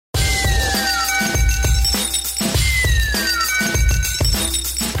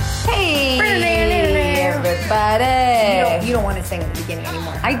sing at the beginning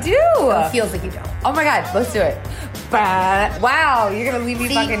anymore. I do. It feels like you don't. Oh my God, let's do it. Wow, you're going to leave me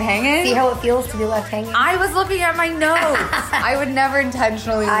fucking hanging? See how it feels to be left hanging? I was looking at my notes. I would never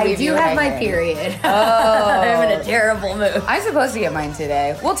intentionally leave you I do have hanging. my period. Oh. I'm in a terrible mood. I'm supposed to get mine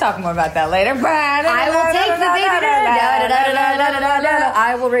today. We'll talk more about that later. I will take the baby.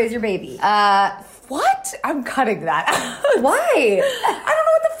 I will raise your baby. What? I'm cutting that. Why? I don't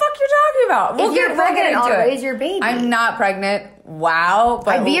know what the fuck you're talking about. If you're pregnant, I'll raise your baby. I'm not pregnant. Wow.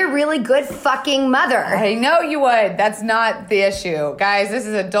 But I'd be a really good fucking mother. I know you would. That's not the issue. Guys, this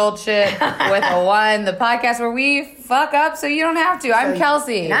is Adult Shit with a 1, the podcast where we fuck up so you don't have to. I'm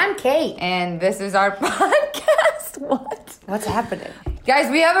Kelsey. And I'm Kate. And this is our podcast. What? What's happening?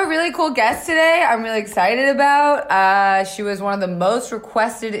 Guys, we have a really cool guest today I'm really excited about. She was one of the most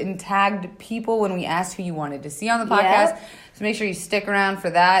requested and tagged people when we asked who you wanted to see on the podcast. Yep. So make sure you stick around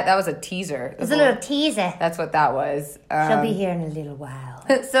for that. That was a teaser. It's a little teaser. That's what that was. She'll be here in a little while.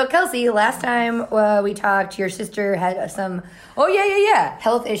 So, Kelsey, last time we talked, your sister had some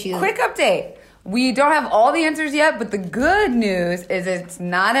health issues. Quick update. We don't have all the answers yet, but the good news is it's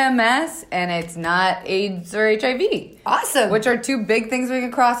not MS and it's not AIDS or HIV. Awesome. Which are 2 big things we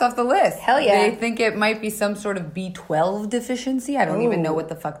can cross off the list. Hell yeah. They think it might be some sort of B12 deficiency. I don't even know what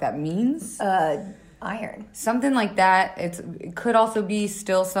the fuck that means. Iron. Something like that. It could also be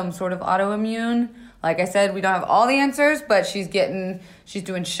still some sort of autoimmune. Like I said, we don't have all the answers, but she's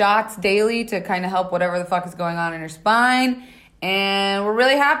doing shots daily to kind of help whatever the fuck is going on in her spine. And we're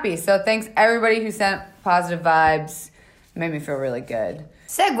really happy. So thanks everybody who sent positive vibes. It made me feel really good.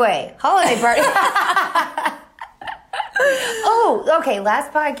 Segue. Holiday party. Oh, okay.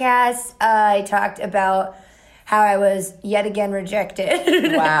 Last podcast, I talked about how I was yet again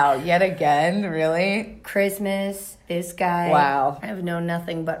rejected. Wow. Yet again? Really? Christmas, this guy. Wow. I have known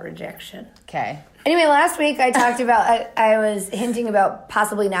nothing but rejection. Okay. Anyway, last week I talked about, I was hinting about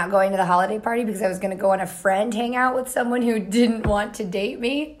possibly not going to the holiday party because I was going to go on a friend hangout with someone who didn't want to date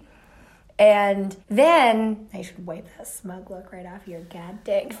me. And then, I should wipe that smug look right off your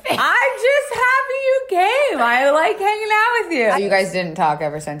goddamn face. I'm just happy you came. I like hanging out with you. You guys didn't talk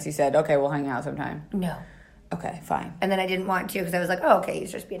ever since you said, okay, we'll hang out sometime. No. Okay, fine. And then I didn't want to because I was like, oh, okay, you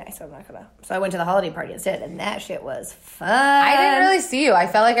should just be nice. So I'm not gonna. So I went to the holiday party instead, and that shit was fun. I didn't really see you. I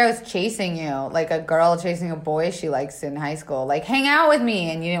felt like I was chasing you, like a girl chasing a boy she likes in high school. Like, hang out with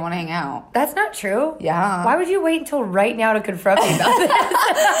me, and you didn't want to hang out. That's not true. Yeah. Why would you wait until right now to confront me about this? No,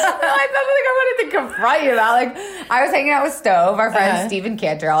 it's not something I wanted to confront you about. Like, I was hanging out with Stove, our friend Steven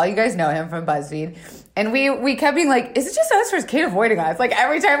Cantor. All you guys know him from BuzzFeed. And we kept being like, is it just us or is Kate avoiding us? Like,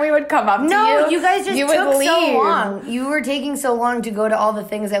 every time we would come up to you, you guys just you took would leave. so long. You were taking so long to go to all the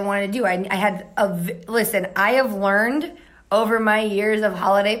things I wanted to do. I had listen, I have learned over my years of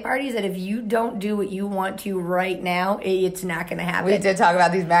holiday parties that if you don't do what you want to right now, it's not going to happen. We did talk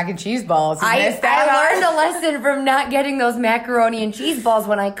about these mac and cheese balls. I learned a lesson from not getting those macaroni and cheese balls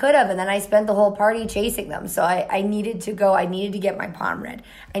when I could have, and then I spent the whole party chasing them. So I needed to go. I needed to get my palm read.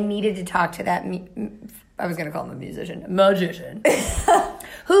 I needed to talk to that. I was going to call him a magician.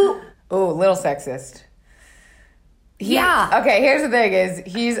 Who? Ooh, little sexist. Yeah. Okay, here's the thing is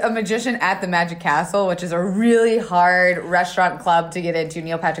he's a magician at the Magic Castle, which is a really hard restaurant club to get into.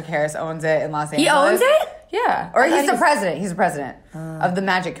 Neil Patrick Harris owns it in Los Angeles. He owns it? Yeah. Or he's the president. He's the president of the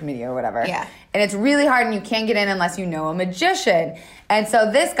Magic Committee or whatever. Yeah. And it's really hard and you can't get in unless you know a magician. And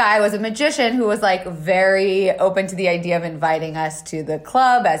so this guy was a magician who was like very open to the idea of inviting us to the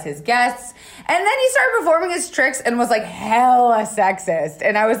club as his guests. And then he started performing his tricks and was like hella sexist.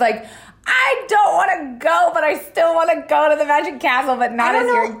 And I was like, I don't want to go, but I still want to go to the Magic Castle, but not as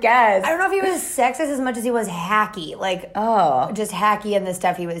your guest. I don't know if he was sexist as much as he was hacky. Like, just hacky in the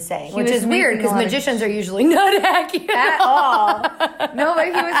stuff he was saying. Which is weird, because magicians are usually not hacky at all. No, but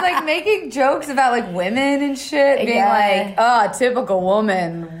he was like making jokes about like women and shit, being like, oh, typical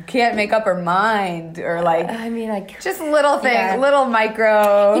woman, can't make up her mind, or like, I mean, like, just little things, little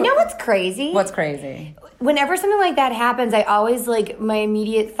micro. You know what's crazy? What's crazy? Whenever something like that happens, I always like, my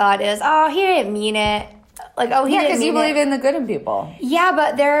immediate thought is, oh, he didn't mean it. Like, oh, he didn't mean it. Yeah, because you believe in the good in people. Yeah,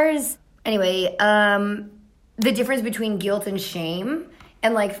 but there's, anyway, the difference between guilt and shame.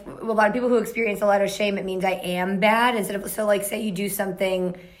 And like, a lot of people who experience a lot of shame, it means I am bad. Instead of, so like, say you do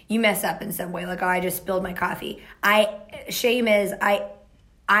something, you mess up in some way. Like, oh, I just spilled my coffee. Shame is,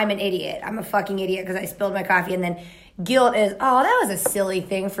 I'm an idiot. I'm a fucking idiot because I spilled my coffee. And then guilt is, oh, that was a silly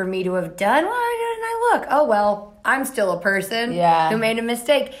thing for me to have done. Why didn't I look? Oh, well, I'm still a person who made a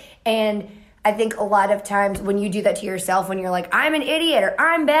mistake. And I think a lot of times when you do that to yourself, when you're like, I'm an idiot or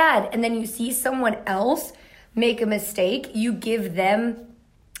I'm bad, and then you see someone else make a mistake, you give them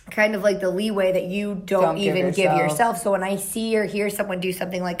kind of like the leeway that you don't even give yourself. So when I see or hear someone do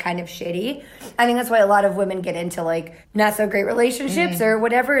something like kind of shitty, I think that's why a lot of women get into like not so great relationships or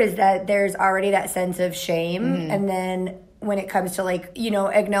whatever, is that there's already that sense of shame. And then when it comes to like, you know,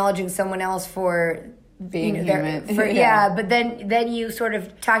 acknowledging someone else for being human. But then you sort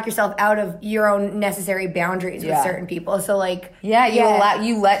of talk yourself out of your own necessary boundaries with certain people. So like, you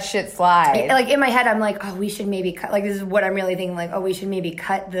let shit slide. Like in my head, I'm like, oh, we should maybe cut. Like this is what I'm really thinking. Like, oh, we should maybe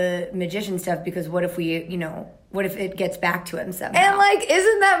cut the magician stuff because what if we, you know, what if it gets back to him somehow? And like,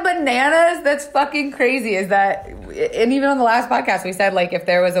 isn't that bananas? That's fucking crazy. Is that, and even on the last podcast, we said like, if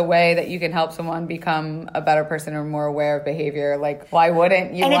there was a way that you can help someone become a better person or more aware of behavior, like, why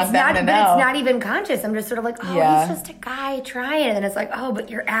wouldn't you want them to know? But it's not even conscious. I'm just sort of like, oh, he's just a guy trying. And then it's like, oh, but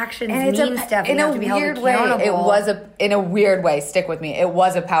your actions mean stuff. In a weird way, it was in a weird way, stick with me, it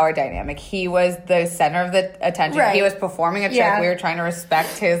was a power dynamic. He was the center of the attention. Right. He was performing a trick. We were trying to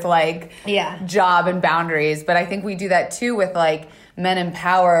respect his like job and boundaries. But I think we do that too with like Men in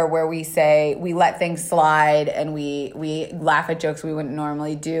Power, where we say we let things slide and we laugh at jokes we wouldn't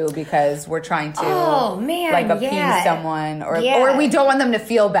normally do because we're trying to appease someone or we don't want them to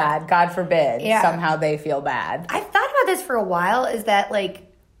feel bad. God forbid somehow they feel bad. I've thought about this for a while. Is that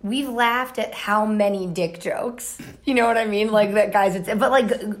like we've laughed at how many dick jokes? You know what I mean? Like that guys, but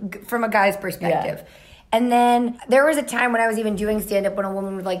like from a guy's perspective. Yeah. And then there was a time when I was even doing stand-up when a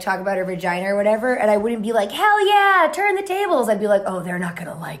woman would like talk about her vagina or whatever, and I wouldn't be like, hell yeah, turn the tables. I'd be like, oh, they're not going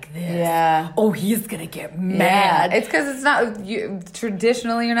to like this. Yeah. Oh, he's going to get mad. Yeah. It's because it's not,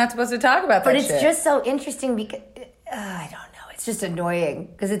 traditionally you're not supposed to talk about that shit. But it's just so interesting because, I don't know. It's just annoying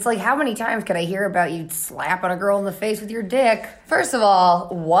because it's like, how many times can I hear about you slapping a girl in the face with your dick? First of all,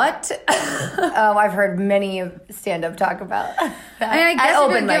 what? Oh, I've heard many stand-up talk about that. I mean, I guess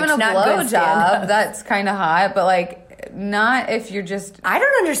if you're giving a blowjob, that's kind of hot, but like, not if you're just... I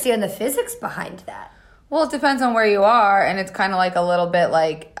don't understand the physics behind that. Well, it depends on where you are, and it's kind of like a little bit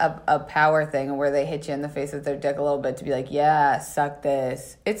like a power thing where they hit you in the face with their dick a little bit to be like, yeah, suck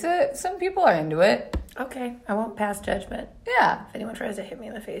this. Some people are into it. Okay, I won't pass judgment. Yeah. If anyone tries to hit me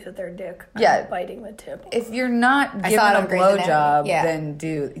in the face with their dick, I'm biting the tip. If you're not giving a blowjob, then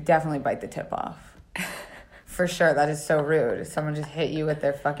definitely bite the tip off. For sure, that is so rude. If someone just hit you with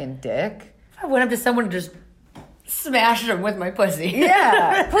their fucking dick. If I went up to someone and just smashed them with my pussy.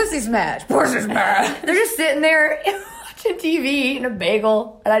 Yeah, pussy smash. Pussy smash. They're just sitting there watching TV, eating a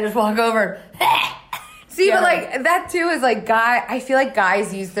bagel, and I just walk over. See, but like that too is like I feel like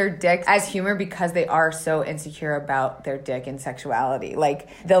guys use their dicks as humor because they are so insecure about their dick and sexuality. Like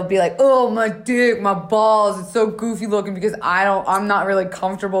they'll be like, "Oh, my dick, my balls, it's so goofy looking because I'm not really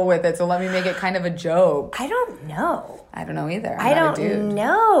comfortable with it, so let me make it kind of a joke." I don't know. I don't know either. I don't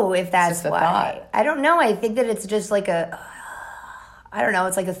know if that's why. I don't know. I think that it's just like I don't know.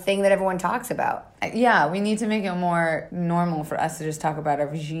 It's like a thing that everyone talks about. Yeah, we need to make it more normal for us to just talk about our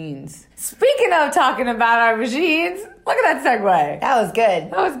vagines. Speaking of talking about our vagines, look at that segue. That was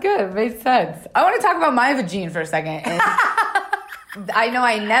good. That was good. It made sense. I want to talk about my vagine for a second. And I know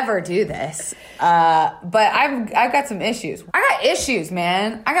I never do this, but I've got some issues. I got issues,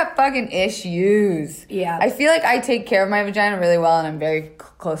 man. I got fucking issues. Yeah. I feel like I take care of my vagina really well, and I'm very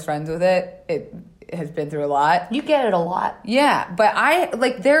close friends with it. It has been through a lot. You get it a lot. Yeah,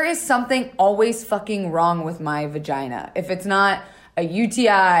 but there is something always fucking wrong with my vagina. If it's not a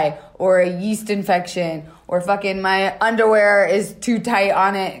UTI or a yeast infection or fucking my underwear is too tight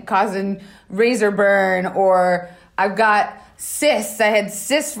on it causing razor burn, or I've got cysts. I had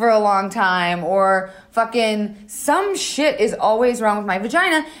cysts for a long time, or fucking some shit is always wrong with my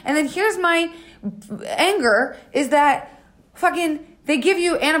vagina. And then here's my anger is that fucking they give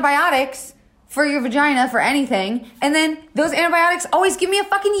you antibiotics for your vagina, for anything, and then those antibiotics always give me a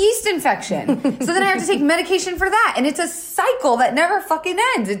fucking yeast infection. So then I have to take medication for that, and it's a cycle that never fucking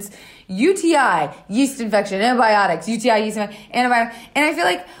ends. It's UTI, yeast infection, antibiotics, UTI, yeast infection, antibiotics, and I feel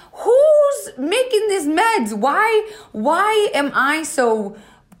like, who's making these meds? Why am I so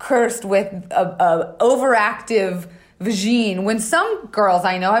cursed with a overactive vagine when some girls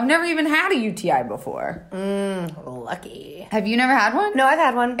I know have never even had a UTI before? Lucky. Have you never had one? No, I've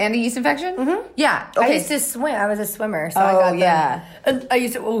had one. And a yeast infection? Mm-hmm. Yeah. Okay. I used to swim. I was a swimmer, so I got them. Yeah. And I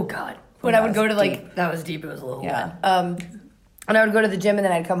used to, oh God. When I would go to like, that was deep, it was a little wet. And I would go to the gym and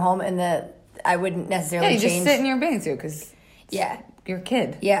then I'd come home and I wouldn't necessarily change. Yeah, you just sit in your bathing suit because you're a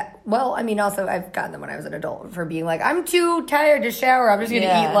kid. Yeah. Well, I mean, also, I've gotten them when I was an adult for being like, I'm too tired to shower. I'm just going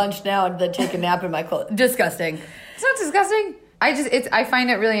to eat lunch now and then take a nap in my clothes. Disgusting. It's not disgusting. I find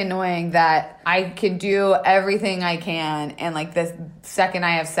it really annoying that I can do everything I can, and like the second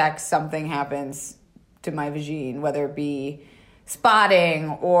I have sex, something happens to my vagine, whether it be spotting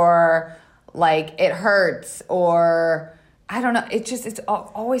or like it hurts or I don't know. It's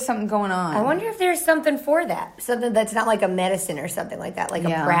always something going on. I wonder if there's something for that. Something that's not like a medicine or something like that, like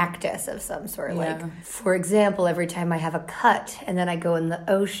a practice of some sort. Like, for example, every time I have a cut and then I go in the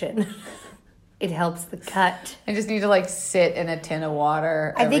ocean, it helps the cut. I just need to like sit in a tin of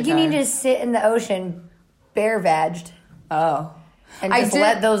water. I think you need to sit in the ocean bare-vagged. Oh. And just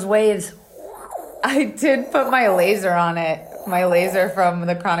let those waves. I did put my laser on it. My laser from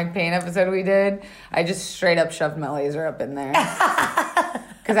the chronic pain episode we did. I just straight up shoved my laser up in there.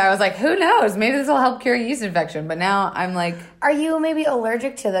 Because I was like, who knows? Maybe this will help cure a yeast infection. But now I'm like... Are you maybe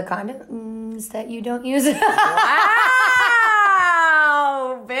allergic to the condoms that you don't use? Wow,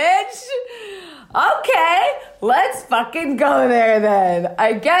 bitch. Okay, let's fucking go there then.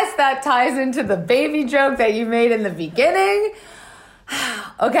 I guess that ties into the baby joke that you made in the beginning.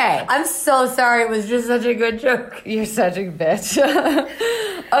 Okay. I'm so sorry. It was just such a good joke. You're such a bitch.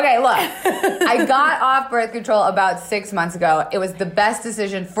 Okay, look. I got off birth control about 6 months ago. It was the best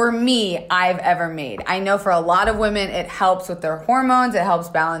decision for me I've ever made. I know for a lot of women, it helps with their hormones. It helps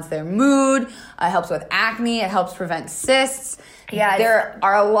balance their mood. It helps with acne. It helps prevent cysts. Yeah, there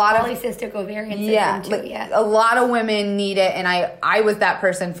are a lot of polycystic ovarian syndrome too. Like, a lot of women need it, and I was that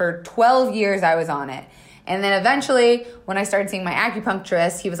person for 12 years. I was on it. And then eventually, when I started seeing my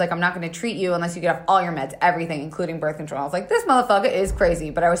acupuncturist, he was like, I'm not going to treat you unless you get off all your meds, everything, including birth control. I was like, this motherfucker is crazy.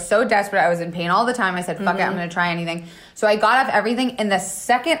 But I was so desperate. I was in pain all the time. I said, fuck it, I'm going to try anything. So I got off everything. And the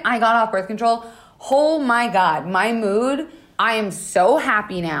second I got off birth control, oh my God, my mood, I am so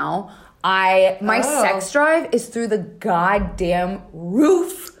happy now. My sex drive is through the goddamn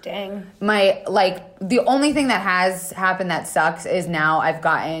roof. Dang. The only thing that has happened that sucks is now I've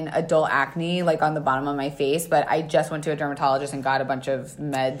gotten adult acne, like on the bottom of my face, but I just went to a dermatologist and got a bunch of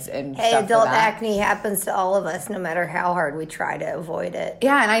meds and stuff for that. Adult acne happens to all of us, no matter how hard we try to avoid it.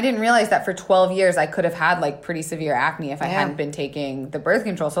 Yeah, and I didn't realize that for 12 years I could have had like pretty severe acne if I hadn't been taking the birth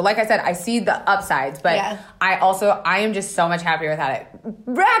control. So like I said, I see the upsides, but I am just so much happier without it.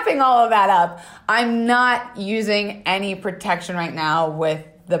 Wrapping all of that up, I'm not using any protection right now with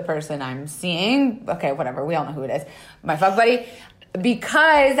the person I'm seeing. Okay, whatever. We all know who it is. My fuck buddy.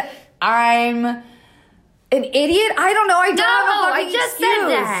 Because I'm an idiot. I don't know. I don't have a fucking just excuse. said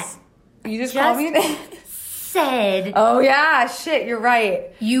that. You just called me that? Said. Oh, yeah. Shit, you're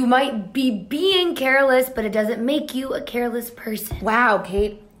right. You might be being careless, but it doesn't make you a careless person. Wow,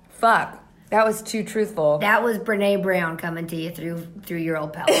 Kate. Fuck. That was too truthful. That was Brene Brown coming to you through your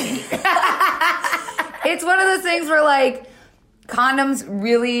old pal. It's one of those things where, like, condoms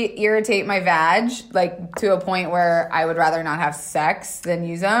really irritate my vag, like, to a point where I would rather not have sex than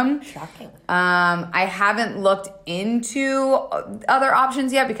use them. Shocking. I haven't looked into other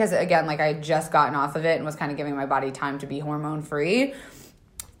options yet because, again, like, I had just gotten off of it and was kind of giving my body time to be hormone-free.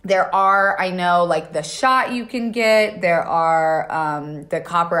 There are, I know, like, the shot you can get. There are the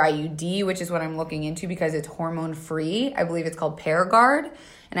copper IUD, which is what I'm looking into because it's hormone-free. I believe it's called Paragard.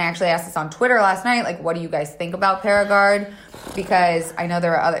 And I actually asked this on Twitter last night, like, what do you guys think about Paragard? Because I know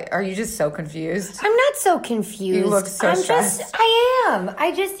there are other... Are you just so confused? I'm not so confused. You look so stressed. I am.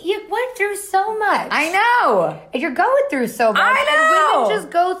 You went through so much. I know. And you're going through so much. I know. And women just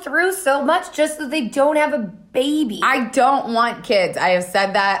go through so much just so they don't have a baby. I don't want kids. I have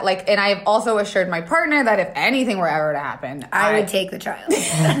said that, like, and I have also assured my partner that if anything were ever to happen, I would take the child.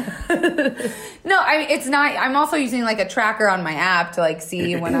 No, I mean, it's not. I'm also using like a tracker on my app to like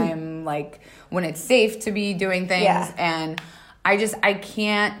see when I'm like when it's safe to be doing things, and I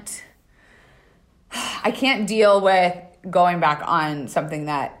can't deal with going back on something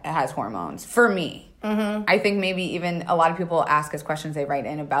that has hormones for me. Mm-hmm. I think maybe even a lot of people ask us questions they write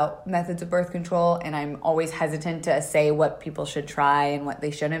in about methods of birth control, and I'm always hesitant to say what people should try and what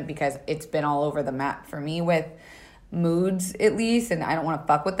they shouldn't because it's been all over the map for me with moods at least, and I don't want to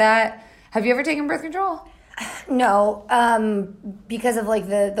fuck with that. Have you ever taken birth control? No, because of like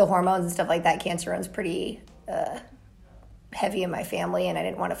the hormones and stuff like that. Cancer runs pretty heavy in my family, and I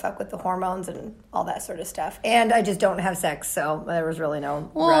didn't want to fuck with the hormones and all that sort of stuff. And I just don't have sex, so there was really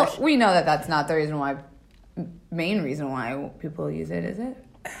no rush. We know that that's not the main reason why people use it, is it?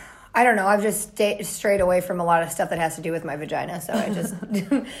 I don't know. I've just strayed away from a lot of stuff that has to do with my vagina, so I just...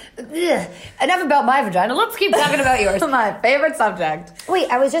 Enough about my vagina. Let's keep talking about yours. My favorite subject. Wait,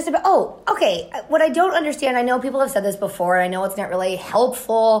 I was just about... Oh, okay. What I don't understand, I know people have said this before, and I know it's not really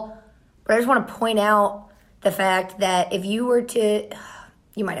helpful, but I just want to point out the fact that if you were to...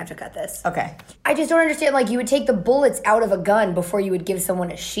 You might have to cut this. Okay. I just don't understand, like, you would take the bullets out of a gun before you would give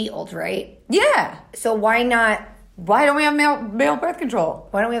someone a shield, right? Yeah. So why not Why don't we have male birth control?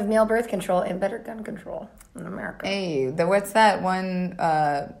 Why don't we have male birth control and better gun control in America? Hey, what's that one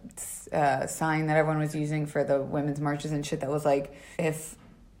sign that everyone was using for the women's marches and shit that was like, if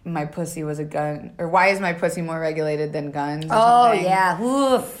my pussy was a gun, or why is my pussy more regulated than guns? Oh, something? yeah.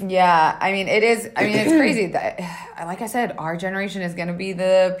 Oof. Yeah, I mean, it's crazy that, like I said, our generation is going to be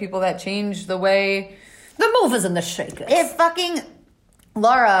the people that change the way. The movers and the shakers. If fucking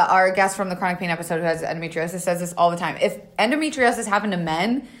Laura, our guest from the chronic pain episode who has endometriosis, says this all the time. If endometriosis happened to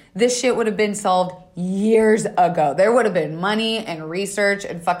men, this shit would have been solved years ago. There would have been money and research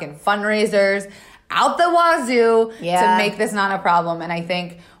and fucking fundraisers out the wazoo to make this not a problem. And I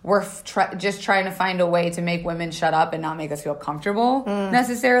think we're just trying to find a way to make women shut up and not make us feel comfortable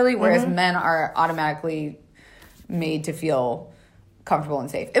necessarily, whereas men are automatically made to feel comfortable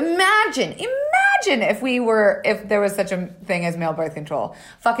and safe. Imagine if there was such a thing as male birth control,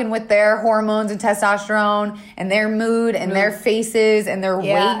 fucking with their hormones and testosterone and their mood and their faces and their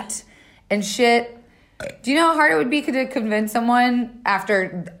weight and shit. Do you know how hard it would be to convince someone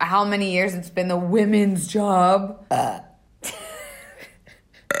after how many years it's been the women's job?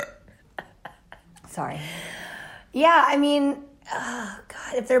 Sorry. Yeah, I mean, oh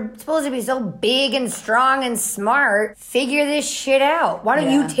God, if they're supposed to be so big and strong and smart, figure this shit out. Why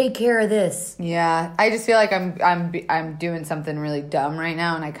don't you take care of this? Yeah, I just feel like I'm doing something really dumb right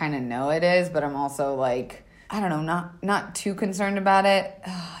now, and I kind of know it is, but I'm also like, I don't know, not too concerned about it.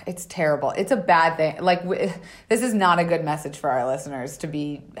 It's terrible. It's a bad thing. Like, this is not a good message for our listeners to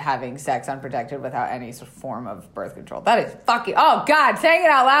be having sex unprotected without any sort of form of birth control. That is fucking, oh God, saying it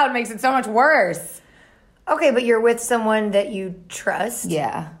out loud makes it so much worse. Okay, but you're with someone that you trust.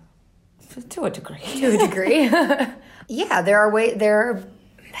 Yeah. To a degree. Yeah,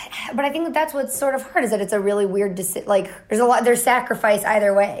 but I think that's what's sort of hard is that it's a really weird decision. Like, there's sacrifice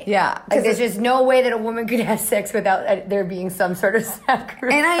either way. Yeah. Like, there's just no way that a woman could have sex without there being some sort of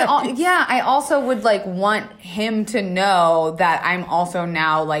sacrifice. And I also would, like, want him to know that I'm also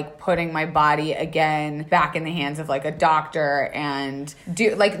now, like, putting my body again back in the hands of, like, a doctor and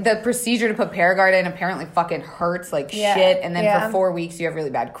like, the procedure to put Paragard in apparently fucking hurts like shit. And then for 4 weeks you have really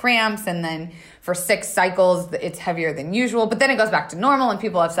bad cramps, and then for 6 cycles, it's heavier than usual. But then it goes back to normal, and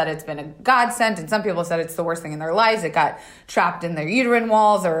people have said it's been a godsend, and some people have said it's the worst thing in their lives. It got trapped in their uterine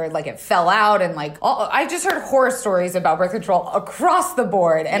walls, or, like, it fell out. And, like, I just heard horror stories about birth control across the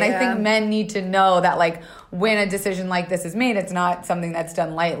board. And I think men need to know that, like, when a decision like this is made, it's not something that's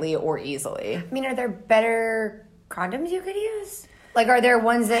done lightly or easily. I mean, are there better condoms you could use? Like, are there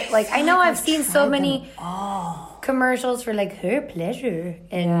ones that, like, I know I've seen so many commercials for, like, her pleasure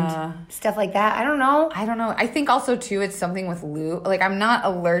and stuff like that. I don't know. I think also, too, it's something with lube. Like, I'm not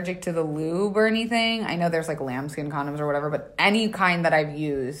allergic to the lube or anything. I know there's, like, lambskin condoms or whatever, but any kind that I've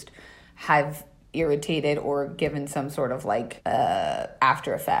used have irritated or given some sort of, like,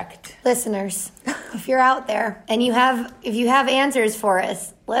 after effect. Listeners, if you're out there and if you have answers for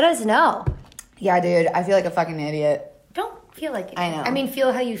us, let us know. Yeah, dude, I feel like a fucking idiot. Don't feel like it. I know. I mean,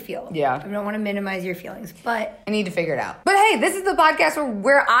 feel how you feel. Yeah. I don't want to minimize your feelings, but I need to figure it out. But hey, this is the podcast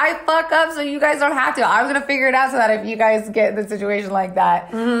where I fuck up so you guys don't have to. I'm going to figure it out so that if you guys get in a situation like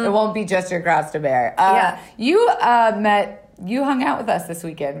that, it won't be just your cross to bear. You hung out with us this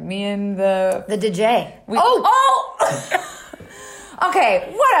weekend. Me and the DJ.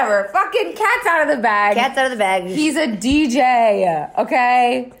 Okay, whatever. Fucking cat's out of the bag. Cat's out of the bag. He's a DJ,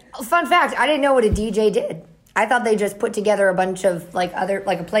 okay? Fun fact, I didn't know what a DJ did. I thought they just put together a bunch of, like,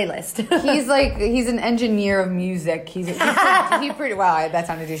 a playlist. He's an engineer of music. He pretty, wow, that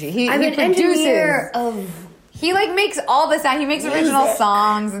sounded douchey. He produces. Engineer of... He, like, makes all the sound. He makes original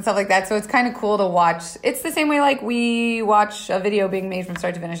songs and stuff like that. So it's kind of cool to watch. It's the same way, like, we watch a video being made from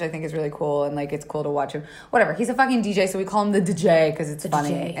start to finish. I think is really cool. And, like, it's cool to watch him. Whatever. He's a fucking DJ, so we call him the DJ because it's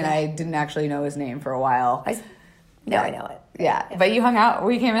funny. DJ, and I didn't actually know his name for a while. I know it. Yeah. But you hung out.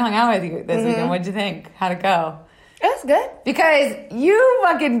 We came and hung out with you this weekend. What'd you think? How'd it go? It was good. Because you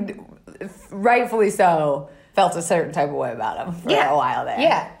fucking, rightfully so, felt a certain type of way about him for a while there.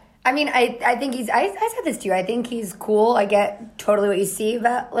 Yeah. I mean, I think I said this to you. I think he's cool. I get totally what you see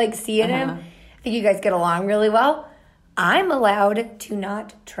about, like, seeing him. I think you guys get along really well. I'm allowed to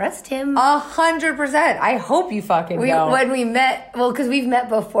not trust him. 100%. I hope you fucking don't. When we met, well, because we've met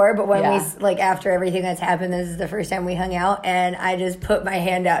before, but when we, like, after everything that's happened, this is the first time we hung out, and I just put my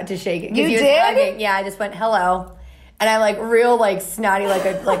hand out to shake it. You did? Hugging. Yeah, I just went, hello. And I, like, real, like, snotty, like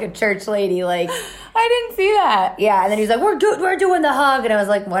a church lady, like... I didn't see that. Yeah, and then he's like, we're doing the hug. And I was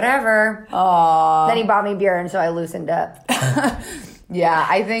like, whatever. Aww. Then he bought me beer, and so I loosened up. Yeah,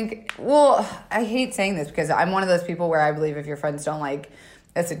 I think... Well, I hate saying this because I'm one of those people where I believe if your friends don't, like,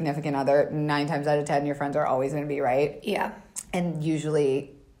 a significant other, 9 times out of 10, your friends are always going to be right. Yeah. And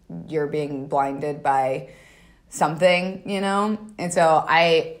usually you're being blinded by something, you know? And so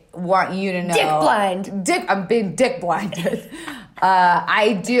I want you to know. Dick blind. I'm being dick blinded.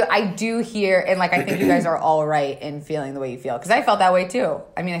 I do hear, and like, I think you guys are all right in feeling the way you feel. Because I felt that way too.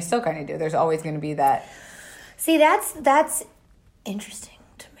 I mean, I still kind of do. There's always going to be that. See, that's interesting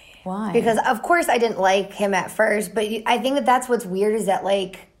to me. Why? Because of course I didn't like him at first, but I think that that's what's weird is that,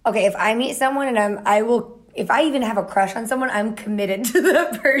 like, okay, if I meet someone and if I even have a crush on someone, I'm committed to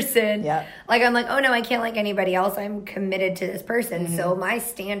the person. Yeah. Like, I'm like, oh no, I can't like anybody else. I'm committed to this person. So my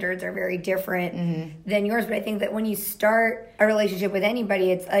standards are very different than yours. But I think that when you start a relationship with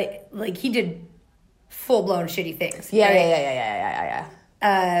anybody, it's like he did full blown shitty things. Yeah, right? yeah.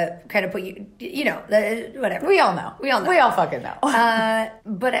 Kind of put you know, whatever. We all know. We all know. We all fucking know.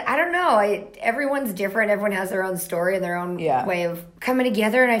 But I don't know. Everyone's different. Everyone has their own story and their own way of coming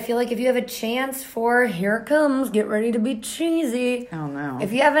together. And I feel like if you have a chance for, here it comes, get ready to be cheesy. Oh, no.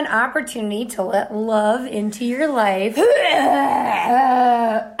 If you have an opportunity to let love into your life,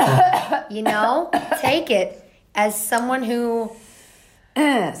 you know, take it as someone who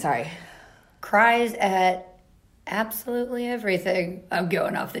Sorry. cries at absolutely everything. I'm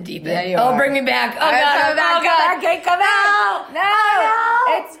going off the deep end. Yeah, you Oh, are. bring me back. Oh, Come God. back. Come back. No.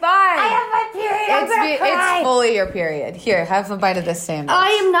 It's fine. I have my period. It's fully your period. Here, have a bite of this sandwich. I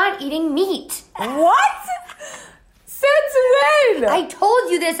am not eating meat. What? Since when? I told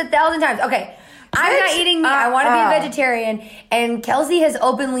you this 1,000 times. Okay. I'm not eating meat. I want to be a vegetarian. And Kelsey has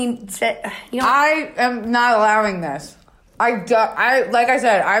openly said, you know, I am not allowing this. Like I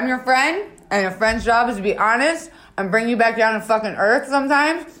said, I'm your friend, and a friend's job is to be honest and bring you back down to fucking earth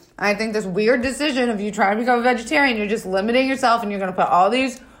sometimes. And I think this weird decision of you trying to become a vegetarian, you're just limiting yourself, and you're going to put all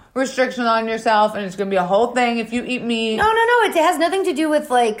these restrictions on yourself, and it's going to be a whole thing if you eat meat. No. It has nothing to do with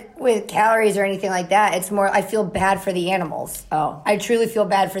calories or anything like that. It's more, I feel bad for the animals. Oh. I truly feel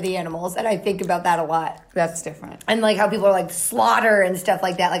bad for the animals, and I think about that a lot. That's different. And like how people are like slaughter and stuff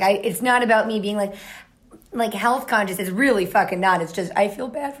like that. Like it's not about me being like health conscious. It's really fucking not. It's just I feel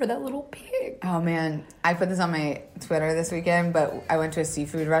bad for that little pig. Oh man, I put this on my Twitter this weekend, but I went to a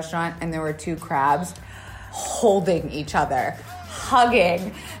seafood restaurant and there were 2 crabs holding each other,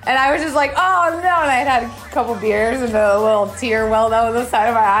 hugging. And I was just like, oh no. And I had a couple beers and a little tear welled out of the side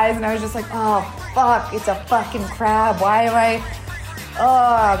of my eyes. And I was just like, oh fuck, it's a fucking crab. Why am I,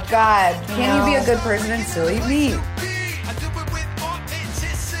 oh God. Can you be a good person and still eat meat?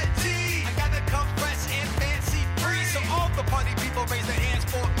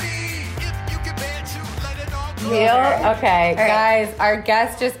 Okay, guys, our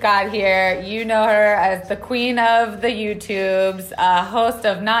guest just got here. You know her as the queen of the YouTubes, host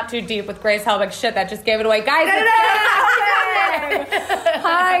of Not Too Deep with Grace Helbig. Shit, that just gave it away. Guys,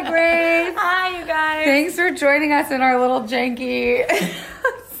 Hi, Grace. Hi, you guys. Thanks for joining us in our little janky...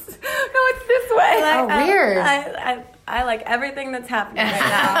 No, it's this way. Weird. I like everything that's happening right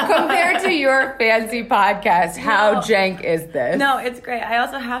now. Compared to your fancy podcast, how jank is this? No, it's great. I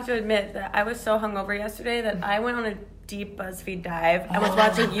also have to admit that I was so hungover yesterday that I went on a deep BuzzFeed dive and was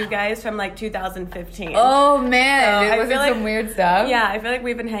watching you guys from like 2015. Oh man, So was it some weird stuff? Yeah, I feel like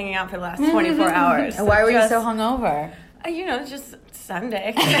we've been hanging out for the last 24 hours. Why were you so hungover? You know, it's just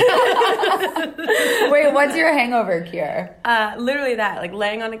Sunday. Wait, what's your hangover cure? Literally that, like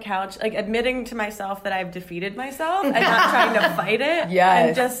laying on a couch, like admitting to myself that I've defeated myself and not trying to fight it. Yes.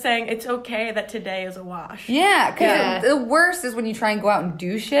 And just saying it's okay that today is a wash. Yeah, because the worst is when you try and go out and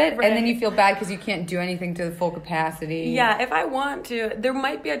do shit, Right. and then you feel bad because you can't do anything to the full capacity. Yeah, if I want to, there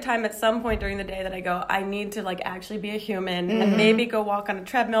might be a time at some point during the day that I go, I need to like actually be a human and maybe go walk on a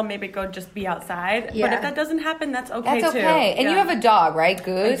treadmill, maybe go just be outside. Yeah. But if that doesn't happen, that's okay That's too. okay. And you have a dog, right,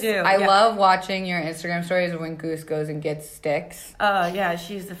 Goose? I do, I yeah. love watching your Instagram stories when Goose goes and gets sticks. Yeah,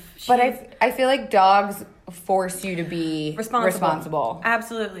 But I feel like dogs force you to be responsible.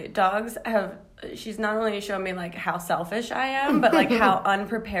 Absolutely. Dogs have, she's not only shown me like how selfish I am, but like how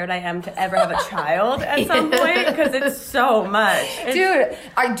unprepared I am to ever have a child at some point because it's so much. Dude,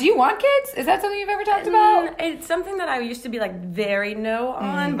 do you want kids? Is that something you've ever talked about? It's something that I used to be like very no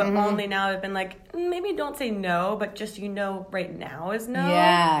on, but only now I've been like, maybe don't say no, but just right now is no.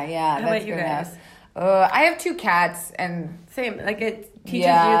 Yeah, How that's about you good guys? enough. I have 2 cats, and Same. Like it teaches you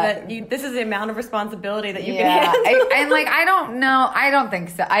that this is the amount of responsibility that you can handle. I don't know. I don't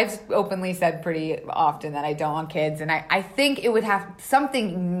think so. I've openly said pretty often that I don't want kids, and I think it would have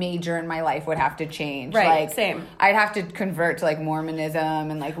something major in my life would have to change. Right, like, same. I'd have to convert to like Mormonism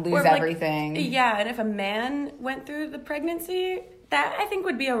and like lose Or, like, everything. Yeah, and if a man went through the pregnancy that I think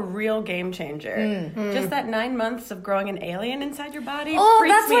would be a real game changer. Just that 9 months of growing an alien inside your body.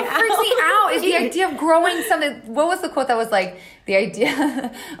 That's what freaks me out is the idea of growing something. What was the quote that was like the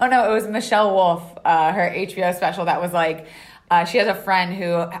idea? Oh no, it was Michelle Wolf, her HBO special that was like, she has a friend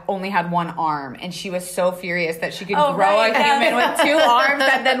who only had one arm, and she was so furious that she could grow a human with 2 arms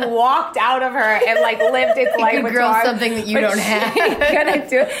that then walked out of her and like lived its life with 2 arms. Something that you don't have. Couldn't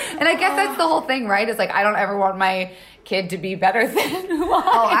do it. And I guess that's the whole thing, right? It's like I don't ever want my kid to be better than who I am.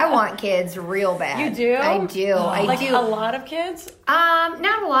 Oh, I want kids real bad. You do? I do. I do. A lot of kids?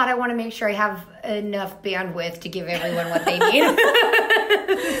 Not a lot. I want to make sure I have enough bandwidth to give everyone what they need.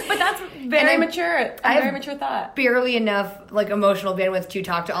 But that's very mature. Very mature thought. Barely enough like emotional bandwidth to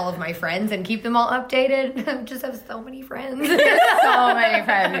talk to all of my friends and keep them all updated. I just have so many friends. So many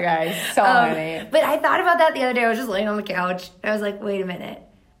friends, you guys. So many. But I thought about that the other day. I was just laying on the couch. I was like, wait a minute.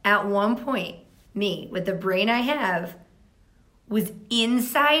 At one point, me, with the brain I have, was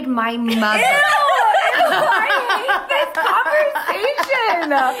inside my mother. I hate this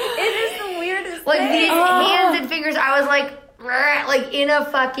conversation. It is the weirdest Like thing. these hands and fingers, I was like in a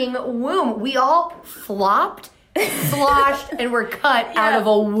fucking womb. We all flopped, sloshed, and were cut out of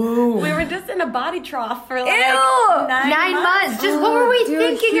a womb. We were just in a body trough for like Ew. 9 months. Just what were we Dude,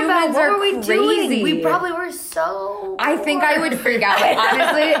 thinking about? humans What are were we doing? crazy. We probably were so I think I would freak out. Like,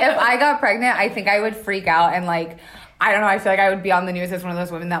 honestly, if I got pregnant, I think I would freak out and like, I don't know, I feel like I would be on the news as one of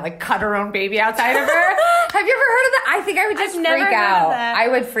those women that like cut her own baby outside of her. Have you ever heard of that? I think I would just I've never freak heard out. of that. I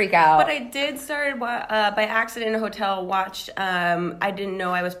would freak out. But I did start by accident in a hotel, watched I Didn't Know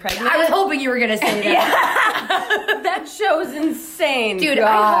I Was Pregnant. I was hoping you were gonna say that. That show's insane. Dude,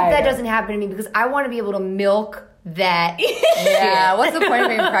 I hope that doesn't happen to me because I want to be able to milk that yeah, what's the point of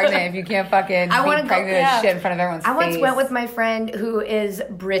being pregnant if you can't fucking be pregnant as shit in front of everyone's I once face? went with my friend who is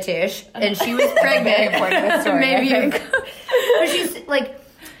British, and she was pregnant. Very important to the story, Maybe I you think. but she's like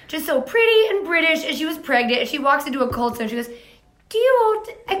just so pretty and British, and she was pregnant, and she walks into a Cold Stone, she goes, do you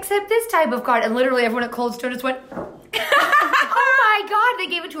accept this type of card? And literally everyone at Cold Stone just went, oh my god, they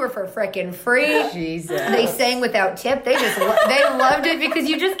gave it to her for frickin' free. Jesus. They sang without tip. They just they loved it because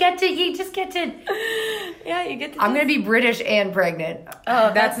you just get to Yeah, you get to. I'm gonna be British and pregnant.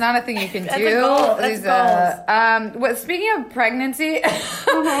 Oh, That's not a thing you can do. a goal. That's Well, speaking of pregnancy,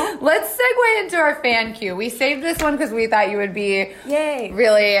 let's segue into our fan queue. We saved this one because we thought you would be Yay.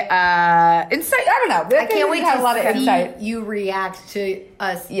 really insight. I don't know. I can't wait to have to a lot of see insight. you react to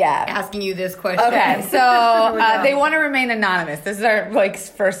us Yeah. asking you this question. Okay, so they want to remain anonymous. This is our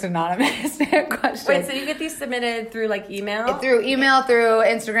first anonymous question. Wait, so you get these submitted through like email? Through email, through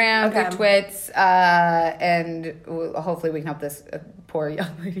Instagram, Okay. through Twits, and hopefully we can help this poor young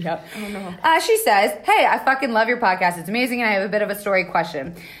lady out. Oh, no. She says, hey, I fucking love your podcast. It's amazing, and I have a bit of a story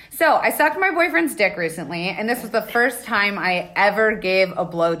question. So I sucked my boyfriend's dick recently, and this was the first time I ever gave a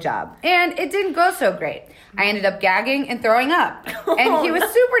blowjob. And it didn't go so great. I ended up gagging and throwing up. And he was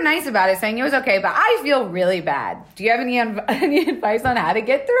super nice about it, saying it was okay, but I feel really bad. Do you have any advice on how to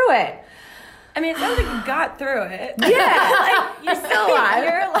get through it? I mean, it sounds like you got through it. Yeah. You're still alive.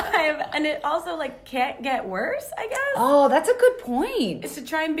 You're alive. And it also like can't get worse, I guess. Oh, that's a good point. Is to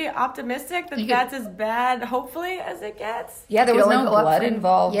try and be optimistic that that's as bad, hopefully, as it gets. Yeah, there was You no only go up blood from-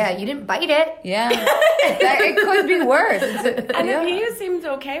 involved. Yeah, you didn't bite it. Yeah. It could be worse. And if he seemed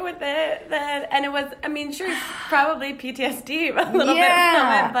okay with it, then, and it was, I mean, sure, it's probably PTSD a little bit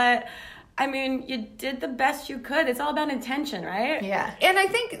from it, but I mean, you did the best you could. It's all about intention, right? Yeah. And I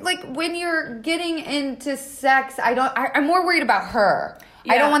think, like, when you're getting into sex, I'm more worried about her.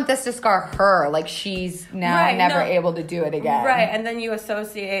 I don't want this to scar her. Like, she's now never able to do it again. Right, and then you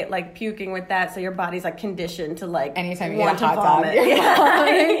associate, like, puking with that, so your body's, like, conditioned to, like, Anytime you want get a to hot vomit.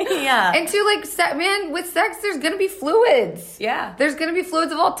 dog. Yeah. And to, like, man, with sex, there's going to be fluids. Yeah. There's going to be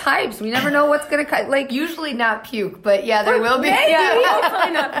fluids of all types. We never know what's going to cut. Like, Usually not puke, but yeah, there will be. maybe. Yeah,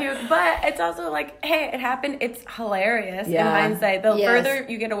 hopefully not puke, but it's also like, hey, it happened. It's hilarious in hindsight. The Yes. further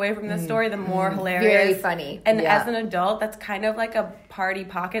you get away from the story, the more hilarious. Very funny. And Yeah. as an adult, that's kind of like a party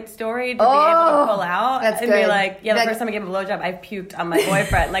pocket story to be able to pull out that's and be good. like, yeah, the That- first time I gave a blowjob, I puked on my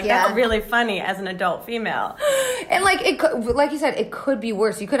boyfriend. Like, Yeah. that's really funny as an adult female. and like it could, like you said, it could be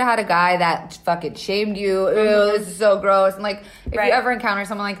worse. You could have had a guy that fucking shamed you. Ew, this is so gross. And like, if Right. you ever encounter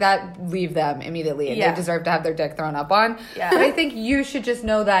someone like that, leave them immediately. And Yeah. they deserve to have their dick thrown up on. Yeah. But I think you should just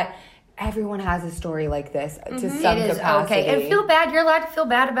know that everyone has a story like this to some It is capacity. okay. And feel bad. You're allowed to feel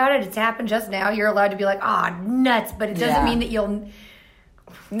bad about it. It's happened just now. You're allowed to be like, ah, nuts. But it doesn't Yeah. mean that you'll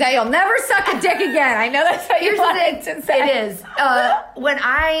Now you'll never suck a dick again. I know that's what Here's you the wanted thing. to say. It is. When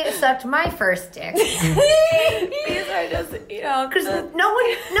I sucked my first dick, These are just, because no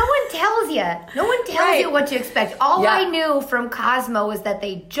one tells you. No one tells Right. you what to expect. All Yeah. I knew from Cosmo was that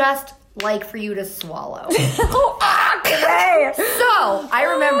they just like for you to swallow. Okay. So I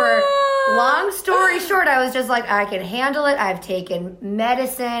remember, long story short, I was just like, I can handle it. I've taken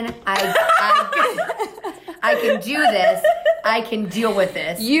medicine. I can do this. I can deal with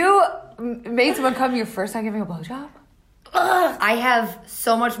this. You made someone come your first time giving a blowjob? I have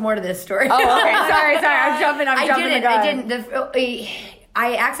so much more to this story. Oh, okay. Sorry. I'm jumping the gun. I didn't.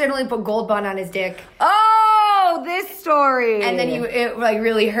 I accidentally put Gold Bond on his dick, Oh, this story. and then it like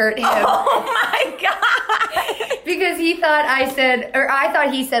really hurt him. Oh my God. Because I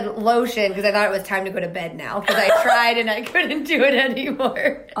thought he said lotion, because I thought it was time to go to bed now, because I tried and I couldn't do it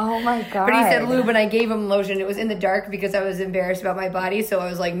anymore. Oh my God. But he said lube, and I gave him lotion. It was in the dark because I was embarrassed about my body, so I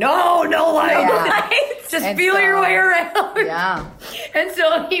was like, no light. Yeah. Just And feel your way around. Yeah. And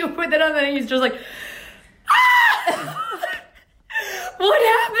so he put that on, and he's just like, ah! What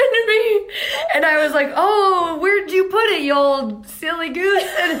happened to me? And I was like, oh, where'd you put it, you old silly goose?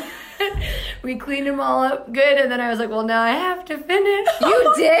 And we cleaned them all up good, and then I was like, well, now I have to finish.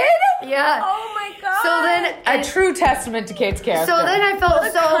 You did? Yeah. Oh my God. So then, A true testament to Kate's character. so then I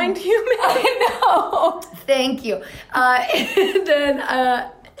felt so Kind human. I know. Thank you. And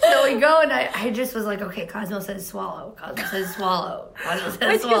then, so we go, and I just was like, okay, Cosmo says swallow. Cosmo says swallow. Cosmo says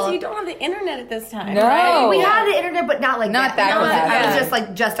It's swallow. because you don't have the internet at this time. No. Right? We had the internet, but not like Not that. that I was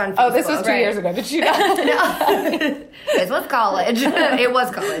fast. just on Facebook. Oh, this was 2 right? years ago. Did you not? This was college. It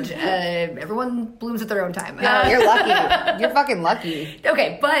was college. Everyone blooms at their own time. You're lucky. You're fucking lucky.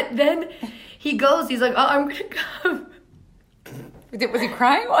 Okay, but then he goes. He's like, "Oh, I'm gonna come." Was he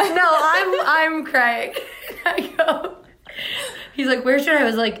crying? No, I'm crying. I go. He's like, "Where should I?"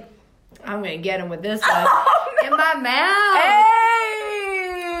 was like, "I'm gonna get him with this one in my mouth."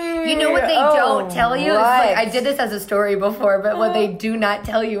 Hey! You know what they don't tell you? It's like, I What? did this as a story before, but what they do not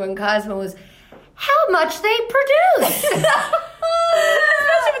tell you in Cosmo is how much they produce. Especially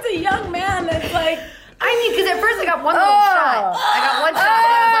if it's a young man that's like, I mean, because at first I got one little shot. I got one shot,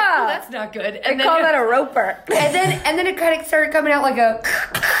 and I was like, oh, that's not good. And They call that a roper. and then it kind of started coming out like a,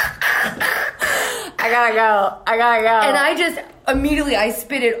 I gotta go. and I just immediately I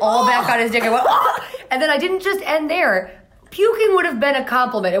spit it all back on his dick. I went, oh! And then I didn't just end there. Puking would have been a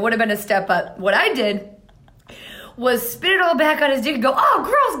compliment. It would have been a step up. What I did was spit it all back on his dick and go, oh,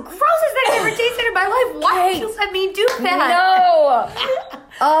 grossest thing I've ever tasted in my life. Why did you let me do that? No.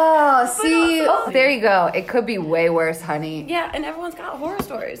 Oh, see, there you go. It could be way worse, honey. yeah, and everyone's got horror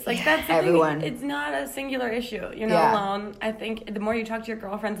stories. Like, that's the everyone. thing. It's not a singular issue. You're not Yeah. alone. I think the more you talk to your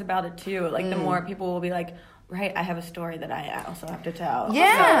girlfriends about it, too, like, the more people will be like, right, I have a story that I also have to tell.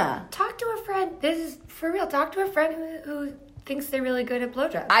 Yeah. Talk to a friend. This is for real. Talk to a friend who thinks they're really good at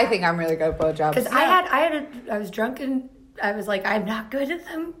blowjobs. I think I'm really good at blowjobs. Because I was drunk and I was like, I'm not good at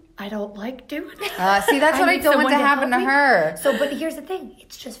them. I don't like doing it. See, that's what I need don't want someone to happen to help me. her. So, but here's the thing.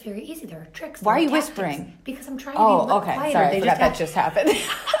 It's just very easy. There are tricks. Why there are you tactics. whispering? Because I'm trying to be Oh, okay. quieter. Sorry, I They forgot that just happened.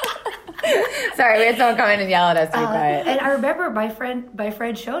 Sorry, we had someone come in and yell at us to be quiet. and I remember my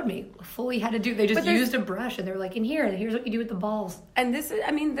friend showed me fully how to do. They just But there's- used a brush and they were like, in here, here's what you do with the balls. And this is,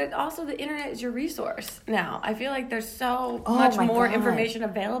 I mean, also the internet is your resource now. I feel like there's so Oh much my more God. information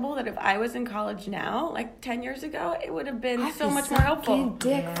available that if I was in college now, like 10 years ago, it would have been so much more helpful.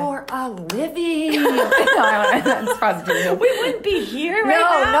 Dick for a living. No, that's prostitution. We wouldn't be here right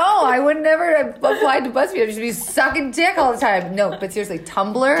now. No, I would never have applied to BuzzFeed. I'd just be sucking dick all the time. No, but seriously,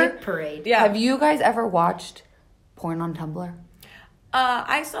 Tumblr. Dick parade. Yeah. Have you guys ever watched porn on Tumblr?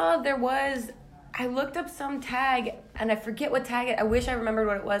 I saw I looked up some tag and I forget what tag I wish I remembered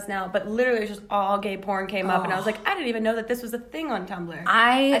what it was now, but literally it was just all gay porn came up and I was like, I didn't even know that this was a thing on Tumblr.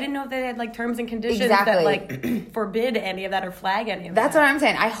 I didn't know if they had like terms and conditions that Exactly. like forbid any of that or flag any of That's that. what I'm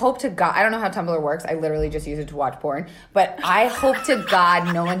saying. I hope to God, I don't know how Tumblr works. I literally just use it to watch porn. But I hope to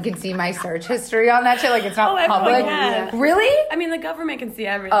God no one can see my search history on that shit. Like it's not everyone public. can. Really? I mean, the government can see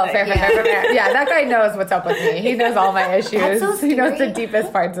everything. Oh, fair. Yeah, that guy knows what's up with me. He knows all my issues. That's so He knows the scary.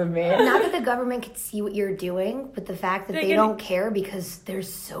 deepest parts of me. Not that the government can see what you're doing, but the fact that They they can- don't care because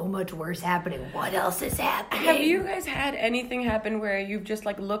there's so much worse happening. What else is happening? Have you guys had anything happen where you've just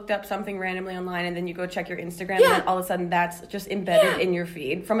like looked up something randomly online and then you go check your Instagram and then all of a sudden that's just embedded in your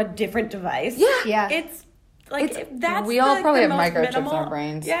feed from a different device? Yeah. It's like It's- that's we all the probably have most microchips in minimal- our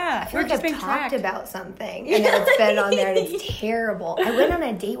brains. Yeah, I feel we're like just I've being talked tracked. about something and then it's been on there and it's terrible. I went on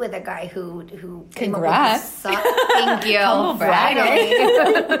a date with a guy who came up with Congrats. this thank you. Humble brag.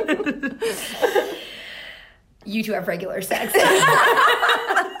 Finally. you two have regular sex.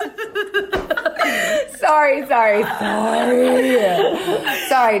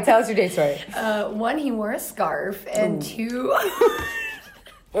 Sorry. Tell us your date story. One, he wore a scarf, and two.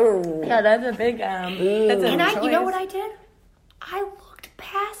 Yeah, that's a big. That's a And choice. you know what I did? I looked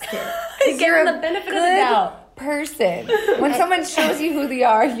past it. Give him the benefit of the doubt. Person. When someone shows you who they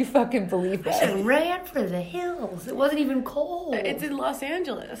are, you fucking believe I them. ran for the hills. It wasn't even cold. It's in Los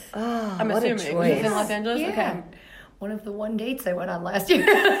Angeles. Oh, I'm what a assuming choice. it's in Los Angeles. Yeah. Okay. One of the dates I went on last year.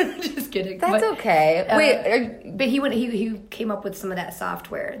 Just kidding. That's But, okay. Wait, but he came up with some of that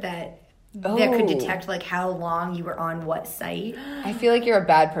software that could detect like how long you were on what site. I feel like you're a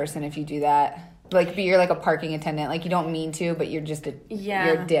bad person if you do that. Like, but you're like a parking attendant. Like, you don't mean to, but you're just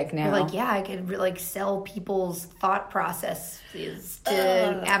you're a dick now. You're like, yeah, I could like sell people's thought processes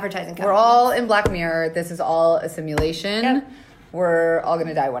to advertising companies. We're all in Black Mirror. This is all a simulation. Yep. We're all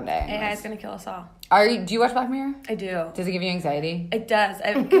gonna die one day. AI is gonna kill us all. Do you watch Black Mirror? I do. Does it give you anxiety? It does.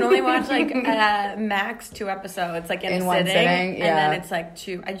 I can only watch like max 2 episodes, like in a one sitting, yeah. and then it's like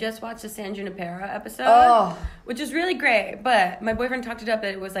 2. I just watched the San Junipero episode, Oh. which is really great. But my boyfriend talked it up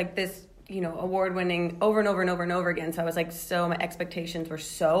that it was like this, award-winning over and over and over and over again. So I was like, my expectations were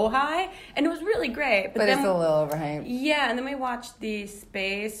so high, and it was really great. But then, it's a little overhyped. yeah. And then we watched the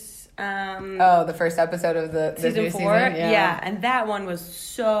space. The first episode of the Season new 4, season? yeah, and that one was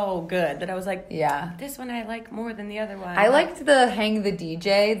so good that I was like, Yeah. this one I like more than the other one. I liked the Hang the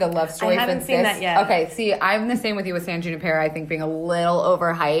DJ, the love story. I haven't seen that yet. Okay, see, I'm the same with you with San Junipero. I think being a little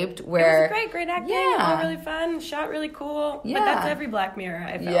overhyped. It Where was great acting, Yeah. all really fun, shot really cool. Yeah. But that's every Black Mirror,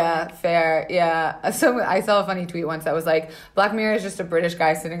 I felt. Yeah, fair. Yeah. So I saw a funny tweet once that was like, Black Mirror is just a British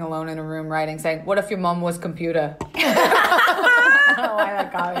guy sitting alone in a room writing, saying, "What if your mom was computer?" I don't know why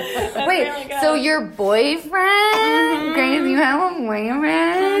that got me. Wait, really good. so your boyfriend? Grace, you have a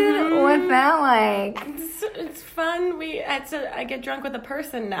boyfriend? What's that like? It's fun. I get drunk with a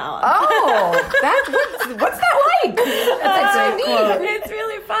person now. Oh, what's that like? That's a great quote. It's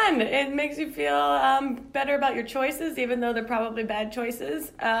really fun. It makes you feel better about your choices, even though they're probably bad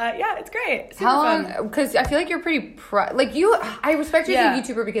choices. Yeah, it's great. Super How fun. long? Because I feel like you're pretty I respect you Yeah. as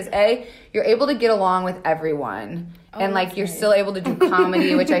a YouTuber because you're able to get along with everyone. And like that's you're nice. still able to do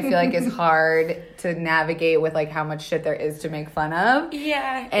comedy, which I feel like is hard to navigate with like how much shit there is to make fun of.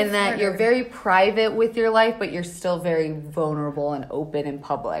 Yeah. And it's that harder. you're very private with your life, but you're still very vulnerable and open in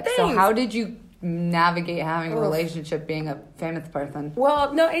public. So Thanks. how did you navigate having a relationship being a famous person?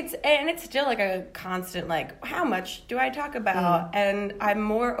 Well, no, it's still like a constant like, how much do I talk about? And I'm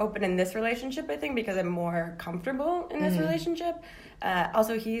more open in this relationship, I think, because I'm more comfortable in this relationship.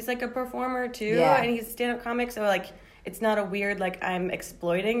 Also, he's like a performer too, Yeah. and he's a stand-up comic, so like it's not a weird like I'm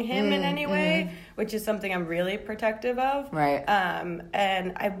exploiting him in any way, which is something I'm really protective of. Right.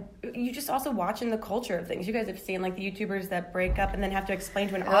 And you just also watching the culture of things. You guys have seen like the YouTubers that break up and then have to explain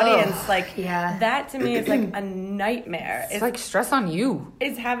to an audience, like yeah. that to me is like a nightmare. It's like stress on you.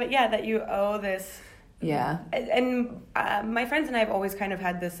 Is that you owe this. Yeah. And my friends and I have always kind of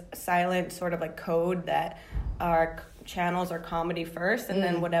had this silent sort of like code that our channels are comedy first and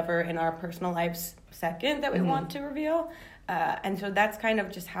then whatever in our personal lives second that we want to reveal. And so that's kind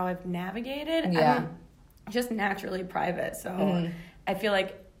of just how I've navigated. Yeah. I'm just naturally private. So I feel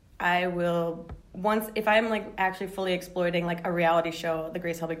like I will, if I'm like actually fully exploiting like a reality show, the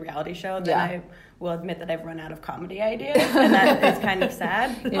Grace Helbig reality show, then Yeah. I will admit that I've run out of comedy ideas, and that is kind of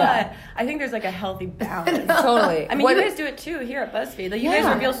sad. Yeah. But I think there's like a healthy balance. Totally. I mean, you guys do it too here at BuzzFeed. Like, you guys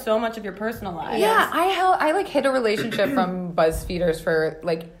Yeah. reveal so much of your personal life. Yeah, I like hit a relationship from BuzzFeeders for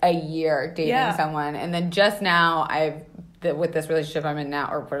like a year dating Yeah. someone, and then just now with this relationship I'm in now,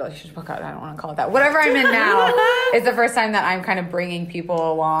 or relationship, oh God, I don't want to call it that. Whatever I'm in now is the first time that I'm kind of bringing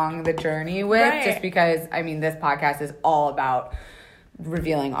people along the journey with, Right. just because I mean this podcast is all about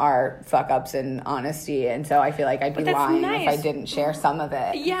revealing our fuck ups and honesty, and so I feel like I'd be that's lying nice. if I didn't share some of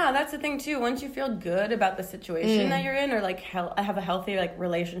it. Yeah, that's the thing too. Once you feel good about the situation that you're in, or like have a healthy like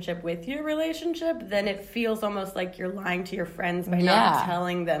relationship with your relationship, then it feels almost like you're lying to your friends by Yeah. not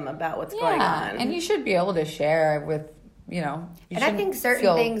telling them about what's going on. And you should be able to share with you And I shouldn't think certain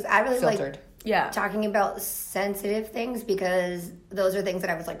feel things I really filtered. like Yeah. talking about sensitive things because those are things that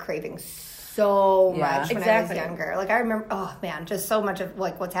I was like craving so Yeah. much when Exactly. I was younger. Like I remember, oh man, just so much of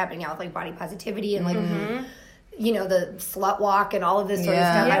like what's happening now with like body positivity and like you know the slut walk and all of this sort of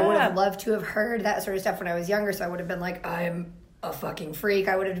Yeah. stuff. I would have Yeah. loved to have heard that sort of stuff when I was younger. So I would have been like, I'm a fucking freak.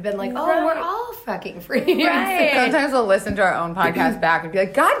 I would have been like, oh, Right. we're all fucking freaks. Right. Sometimes we'll listen to our own podcast back and be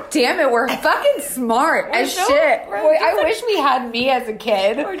like, God damn it, we're fucking smart as so- shit. we're Boy, just I wish we had me as a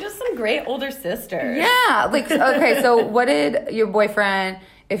kid. We're just some great older sisters. Yeah. Like, okay, so what did your boyfriend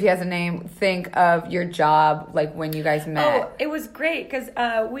if he has a name, think of your job, like when you guys met? Oh, it was great because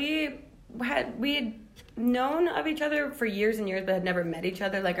we had known of each other for years and years, but had never met each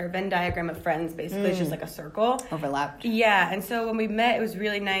other. Like our Venn diagram of friends basically is just like a circle. Overlapped. Yeah, and so when we met, it was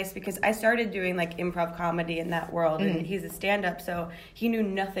really nice because I started doing like improv comedy in that world, and he's a stand-up, so he knew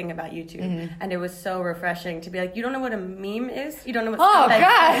nothing about YouTube, and it was so refreshing to be like, you don't know what a meme is? You don't know what God!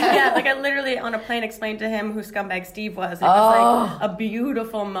 Yeah, like I literally on a plane explained to him who Scumbag Steve was. It was like a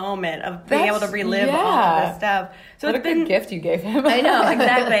beautiful moment of being able to relive all of this stuff. So what it's a good gift you gave him. I know,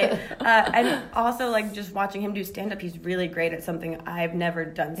 exactly. And also, like, just watching him do stand-up, he's really great at something I've never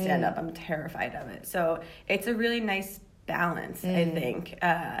done stand-up. I'm terrified of it. So it's a really nice balance, I think.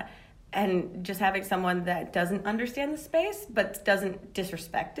 And just having someone that doesn't understand the space, but doesn't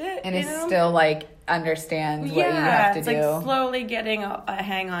disrespect it. And is still, like, understands what you have to it's do. Like slowly getting a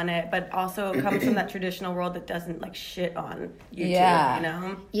hang on it, but also comes from that traditional world that doesn't, like, shit on YouTube, you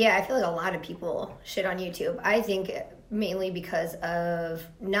know? Yeah, I feel like a lot of people shit on YouTube. I think mainly because of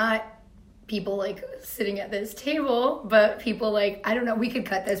not people like sitting at this table, but people like, I don't know, we could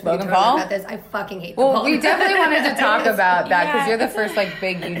cut this. Logan Paul? Cut this. I fucking hate Well, Paul. we definitely wanted to talk about that because you're the first like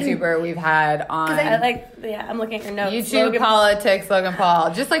big YouTuber we've had on. I'm looking at your notes. YouTube politics, Logan